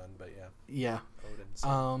 Odin's son, but yeah. Yeah. Odin's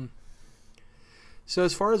son. So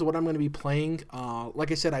as far as what I'm going to be playing,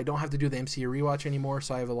 like I said, I don't have to do the MCU rewatch anymore,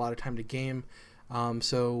 so I have a lot of time to game.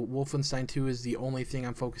 So Wolfenstein 2 is the only thing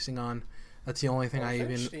I'm focusing on. That's the only thing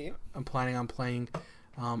I'm planning on playing.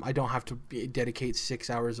 I don't have to dedicate 6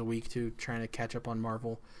 hours a week to trying to catch up on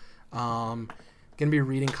Marvel. Gonna be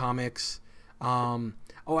reading comics. I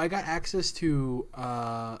got access to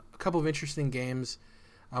a couple of interesting games.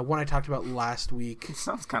 One I talked about last week. It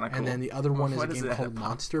sounds kind of cool. And then the other one is a game called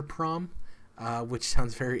Monster Prom, which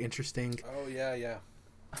sounds very interesting. Oh, yeah.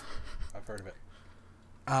 I've heard of it.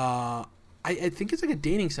 I think it's like a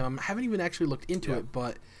dating sim. I haven't even actually looked into it,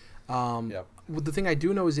 but the thing I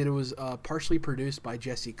do know is that it was partially produced by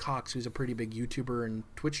Jesse Cox, who's a pretty big YouTuber and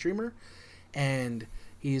Twitch streamer, and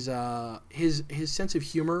he's his sense of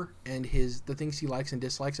humor and the things he likes and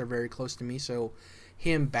dislikes are very close to me. So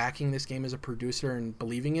him backing this game as a producer and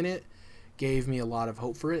believing in it gave me a lot of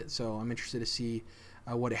hope for it. So I'm interested to see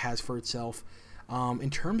what it has for itself. In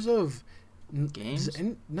terms of games,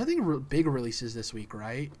 nothing big releases this week,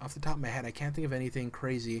 right? Off the top of my head, I can't think of anything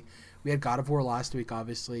crazy. We had God of War last week,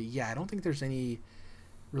 obviously. Yeah, I don't think there's any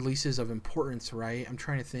releases of importance, right? I'm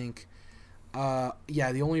trying to think.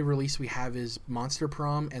 The only release we have is Monster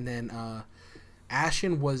Prom, and then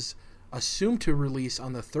Ashen was assumed to release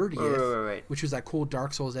on the 30th, Wait. which was that cool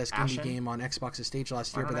Dark Souls-esque indie game on Xbox's stage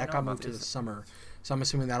last year, but that got moved to the summer. So I'm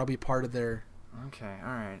assuming that'll be part of their... Okay,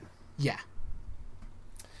 alright. Yeah.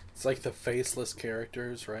 It's like the faceless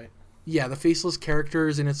characters, right? Yeah, the faceless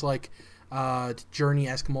characters, and it's like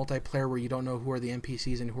Journey-esque multiplayer where you don't know who are the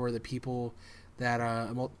NPCs and who are the people that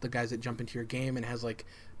the guys that jump into your game, and has like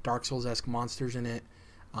Dark Souls-esque monsters in it.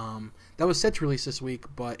 That was set to release this week,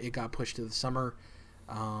 but it got pushed to the summer.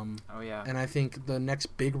 And I think the next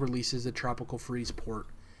big release is the Tropical Freeze port,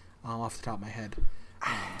 off the top of my head.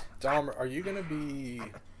 Dom, are you going to be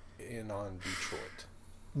in on Detroit?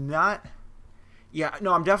 I'm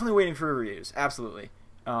definitely waiting for reviews. Absolutely.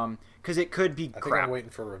 Because it could be crap. I think I'm waiting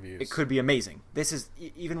for reviews. It could be amazing. This is,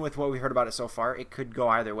 even with what we heard about it so far, it could go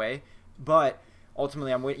either way. But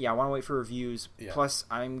ultimately, I want to wait for reviews. Yeah. Plus,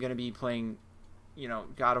 I'm going to be playing,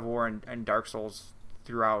 God of War and Dark Souls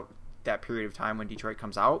throughout that period of time when Detroit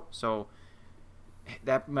comes out. So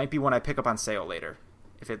that might be one I pick up on sale later,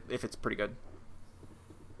 if it's pretty good.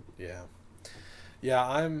 Yeah.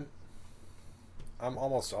 I'm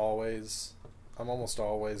almost always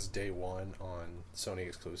day one on Sony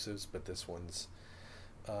exclusives, but this one's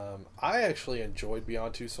I actually enjoyed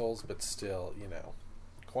Beyond Two Souls, but still,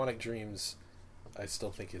 Quantic Dreams I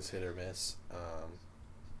still think is hit or miss.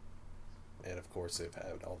 And of course they've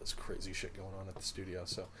had all this crazy shit going on at the studio,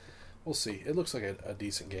 so we'll see. It looks like a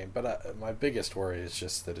decent game, but my biggest worry is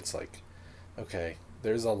just that it's like, okay,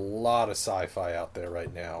 there's a lot of sci-fi out there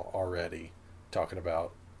right now already. talking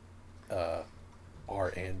about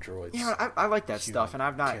are androids. Yeah, I like that stuff, and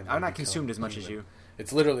I've not consumed as much as you.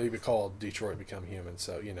 It's literally called Detroit Become Human,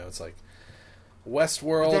 so it's like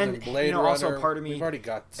Westworld and Blade Runner. Also part of me, we've already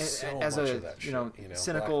got so much of that shit.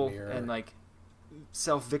 Cynical and like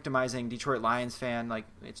self-victimizing Detroit Lions fan. Like,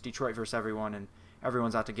 it's Detroit versus everyone, and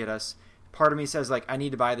everyone's out to get us. Part of me says, like, I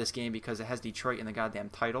need to buy this game because it has Detroit in the goddamn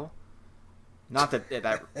title. Not that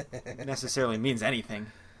that necessarily means anything.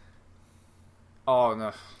 Oh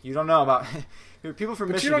no, you don't know about people from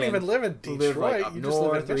Michigan. You don't even live in Detroit. Live, like, up you north, just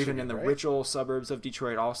live in Michigan, or even in the right? rich old suburbs of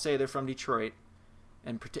Detroit. All say they're from Detroit,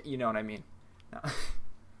 and you know what I mean. No.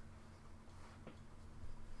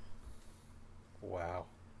 Wow.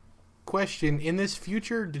 Question: in this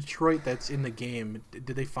future Detroit that's in the game, did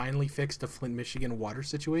they finally fix the Flint, Michigan water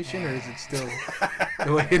situation, or is it still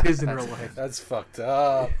the way it is in real life? That's fucked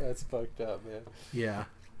up. That's fucked up, man. Yeah.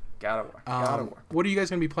 God of War. God of War. What are you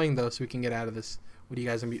guys going to be playing, though, so we can get out of this? What are you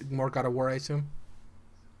guys going to be... More God of War, I assume?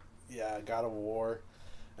 Yeah, God of War.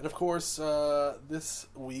 And, of course, this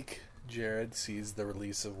week, Jared sees the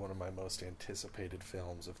release of one of my most anticipated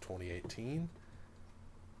films of 2018.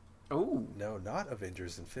 Oh. No, not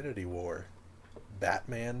Avengers Infinity War.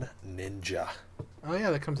 Batman Ninja. Oh,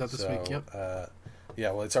 yeah, that comes out this week, yep.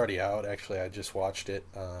 Yeah, well, it's already out, actually. I just watched it.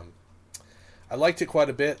 I liked it quite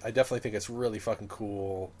a bit. I definitely think it's really fucking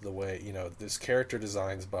cool the way, this character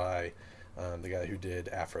design's by the guy who did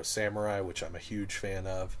Afro Samurai, which I'm a huge fan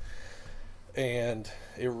of. And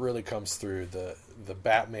it really comes through the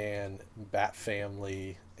Batman, Bat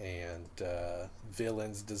family, and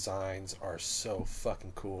villains designs are so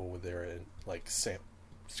fucking cool with their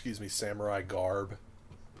samurai garb.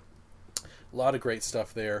 A lot of great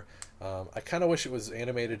stuff there. I kind of wish it was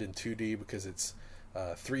animated in 2D because it's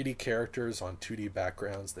 3D characters on 2D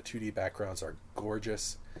backgrounds. The 2D backgrounds are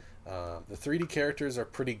gorgeous. The 3D characters are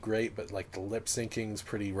pretty great, but like the lip syncing's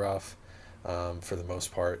pretty rough for the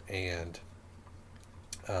most part, and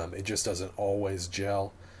it just doesn't always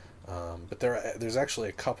gel. But there's actually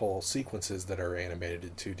a couple sequences that are animated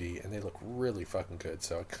in 2D, and they look really fucking good.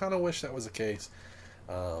 So I kind of wish that was the case.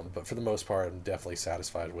 But for the most part, I'm definitely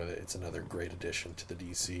satisfied with it. It's another great addition to the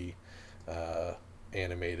DC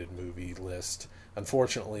animated movie list.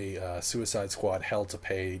 Unfortunately, Suicide Squad Hell to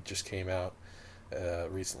Pay just came out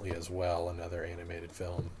recently as well, another animated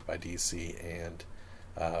film by DC, and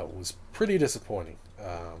was pretty disappointing.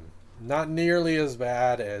 Not nearly as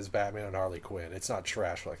bad as Batman and Harley Quinn. It's not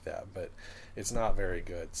trash like that, but it's not very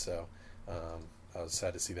good. So I was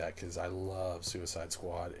sad to see that because I love Suicide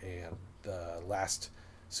Squad, and the last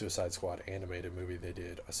Suicide Squad animated movie they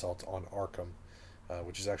did, Assault on Arkham,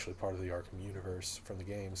 which is actually part of the Arkham universe from the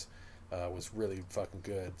games, was really fucking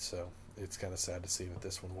good. So it's kind of sad to see that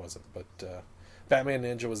this one wasn't. But Batman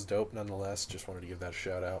Ninja was dope nonetheless. Just wanted to give that a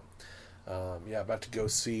shout out. About to go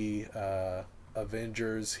see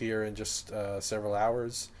Avengers here in just several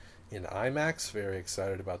hours in IMAX. Very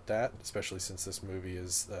excited about that, especially since this movie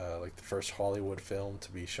is like the first Hollywood film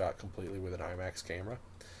to be shot completely with an IMAX camera.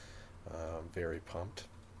 Very pumped.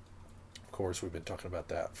 Of course, we've been talking about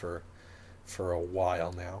that for a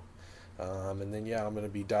while now. And then I'm going to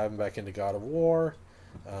be diving back into God of War.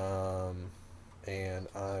 And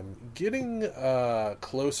I'm getting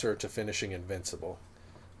closer to finishing Invincible.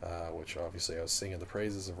 Which obviously I was singing the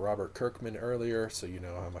praises of Robert Kirkman earlier, so you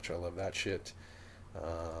know how much I love that shit.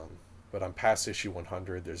 But I'm past issue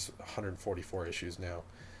 100. There's 144 issues now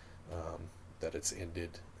that it's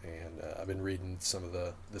ended, and I've been reading some of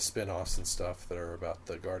the spin-offs and stuff that are about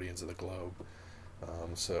the Guardians of the Globe.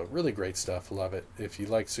 So really great stuff. Love it. If you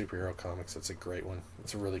like superhero comics, that's a great one.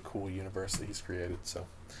 It's a really cool universe that he's created. So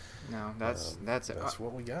no, that's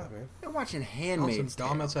what we got, man. I'm watching Handmaid's Tale.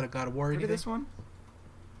 Dom outside of God of War. Look at this one.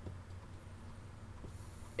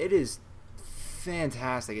 It is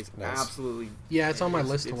fantastic. It's nice. Absolutely... Yeah, it's on my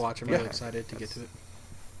list to watch. I'm really excited to get to it.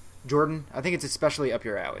 Jordan, I think it's especially up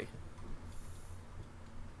your alley.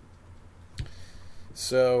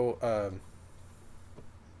 So,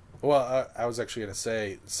 I was actually going to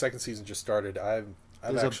say, the second season just started. I've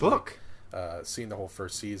There's actually, a book. Seen the whole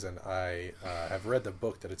first season. I have read the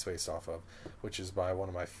book that it's based off of, which is by one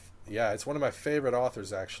of my... it's one of my favorite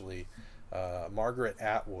authors, actually. Margaret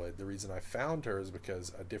Atwood. The reason I found her is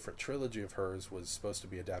because a different trilogy of hers was supposed to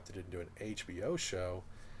be adapted into an HBO show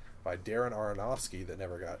by Darren Aronofsky that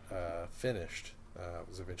never got finished. It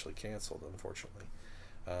was eventually canceled, unfortunately.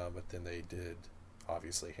 But then they did,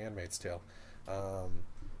 obviously, Handmaid's Tale.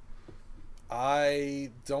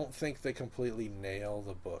 I don't think they completely nail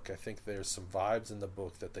the book. I think there's some vibes in the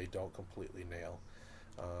book that they don't completely nail.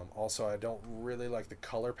 Also, I don't really like the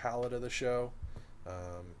color palette of the show.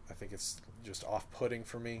 I think it's just off-putting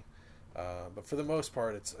for me. But for the most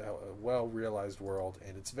part, it's a well-realized world,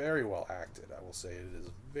 and it's very well acted. I will say it is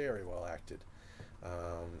very well acted.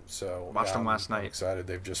 So watched them last night. I'm excited.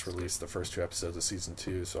 They've just released the first 2 episodes of season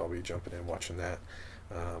 2, so I'll be jumping in watching that.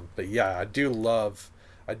 But yeah, I do love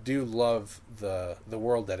the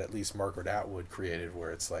world that at least Margaret Atwood created,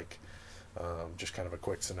 where it's like just kind of a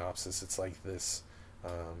quick synopsis. It's like this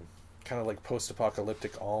kind of like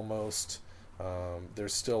post-apocalyptic almost.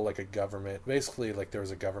 There's still like a government, basically like there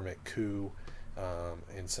was a government coup,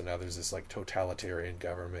 and so now there's this like totalitarian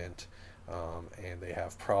government, and they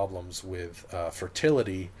have problems with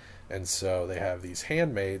fertility, and so they have these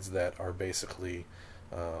handmaids that are basically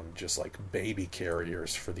just like baby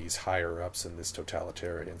carriers for these higher ups in this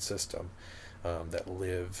totalitarian system, that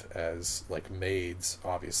live as like maids,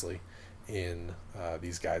 obviously, in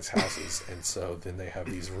these guys' houses. And so then they have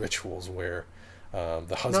these rituals where the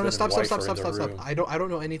husband and wife are in the room. I don't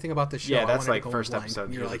know anything about the show. Yeah, that's like first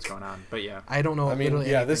episode. You're like, what's going on? But yeah, I don't know. I mean, yeah,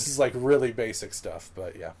 anything. This is like really basic stuff,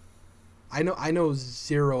 but yeah. I know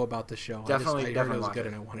zero about the show. Definitely, I heard it was good,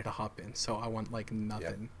 and I wanted to hop in, so I want like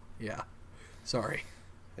nothing. Yeah, sorry.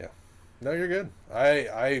 Yeah, no, you're good.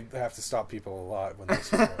 I have to stop people a lot when they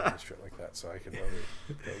start shit like that, so I can.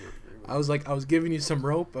 I was giving you some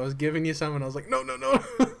rope. I was giving you some, and I was like, no.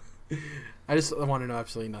 I just want to know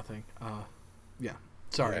absolutely nothing. Yeah,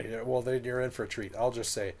 sorry. Yeah, well, then you're in for a treat. I'll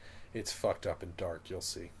just say it's fucked up and dark. You'll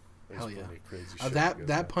see. Hell yeah. Crazy shit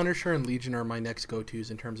that Punisher and Legion are my next go-tos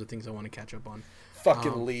in terms of things I want to catch up on.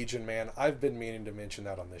 Fucking Legion, man. I've been meaning to mention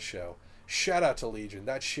that on this show. Shout out to Legion.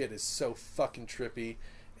 That shit is so fucking trippy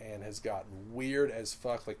and has gotten weird as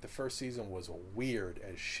fuck. Like, the first season was weird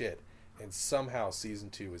as shit, and somehow season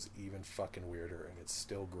 2 is even fucking weirder, and it's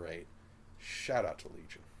still great. Shout out to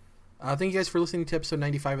Legion. Thank you guys for listening to episode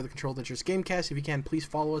 95 of the Controlled Interest Gamecast. If you can, please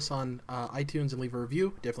follow us on iTunes and leave a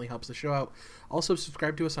review. Definitely helps the show out. Also,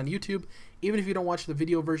 subscribe to us on YouTube. Even if you don't watch the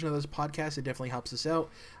video version of this podcast, it definitely helps us out.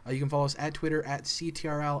 You can follow us at Twitter at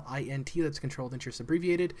CTRLINT. That's Controlled Interest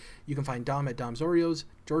abbreviated. You can find Dom at Dom's Oreos,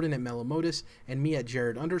 Jordan at Melomodus, and me at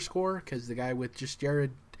Jared_, because the guy with just Jared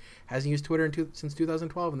hasn't used Twitter since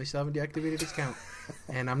 2012, and they still haven't deactivated his account.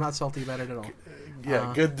 And I'm not salty about it at all.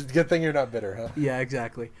 Yeah, good thing you're not bitter, huh? Yeah,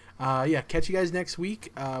 exactly. Catch you guys next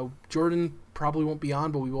week. Jordan probably won't be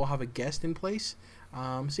on, but we will have a guest in place.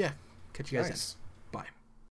 Catch you guys then. Bye.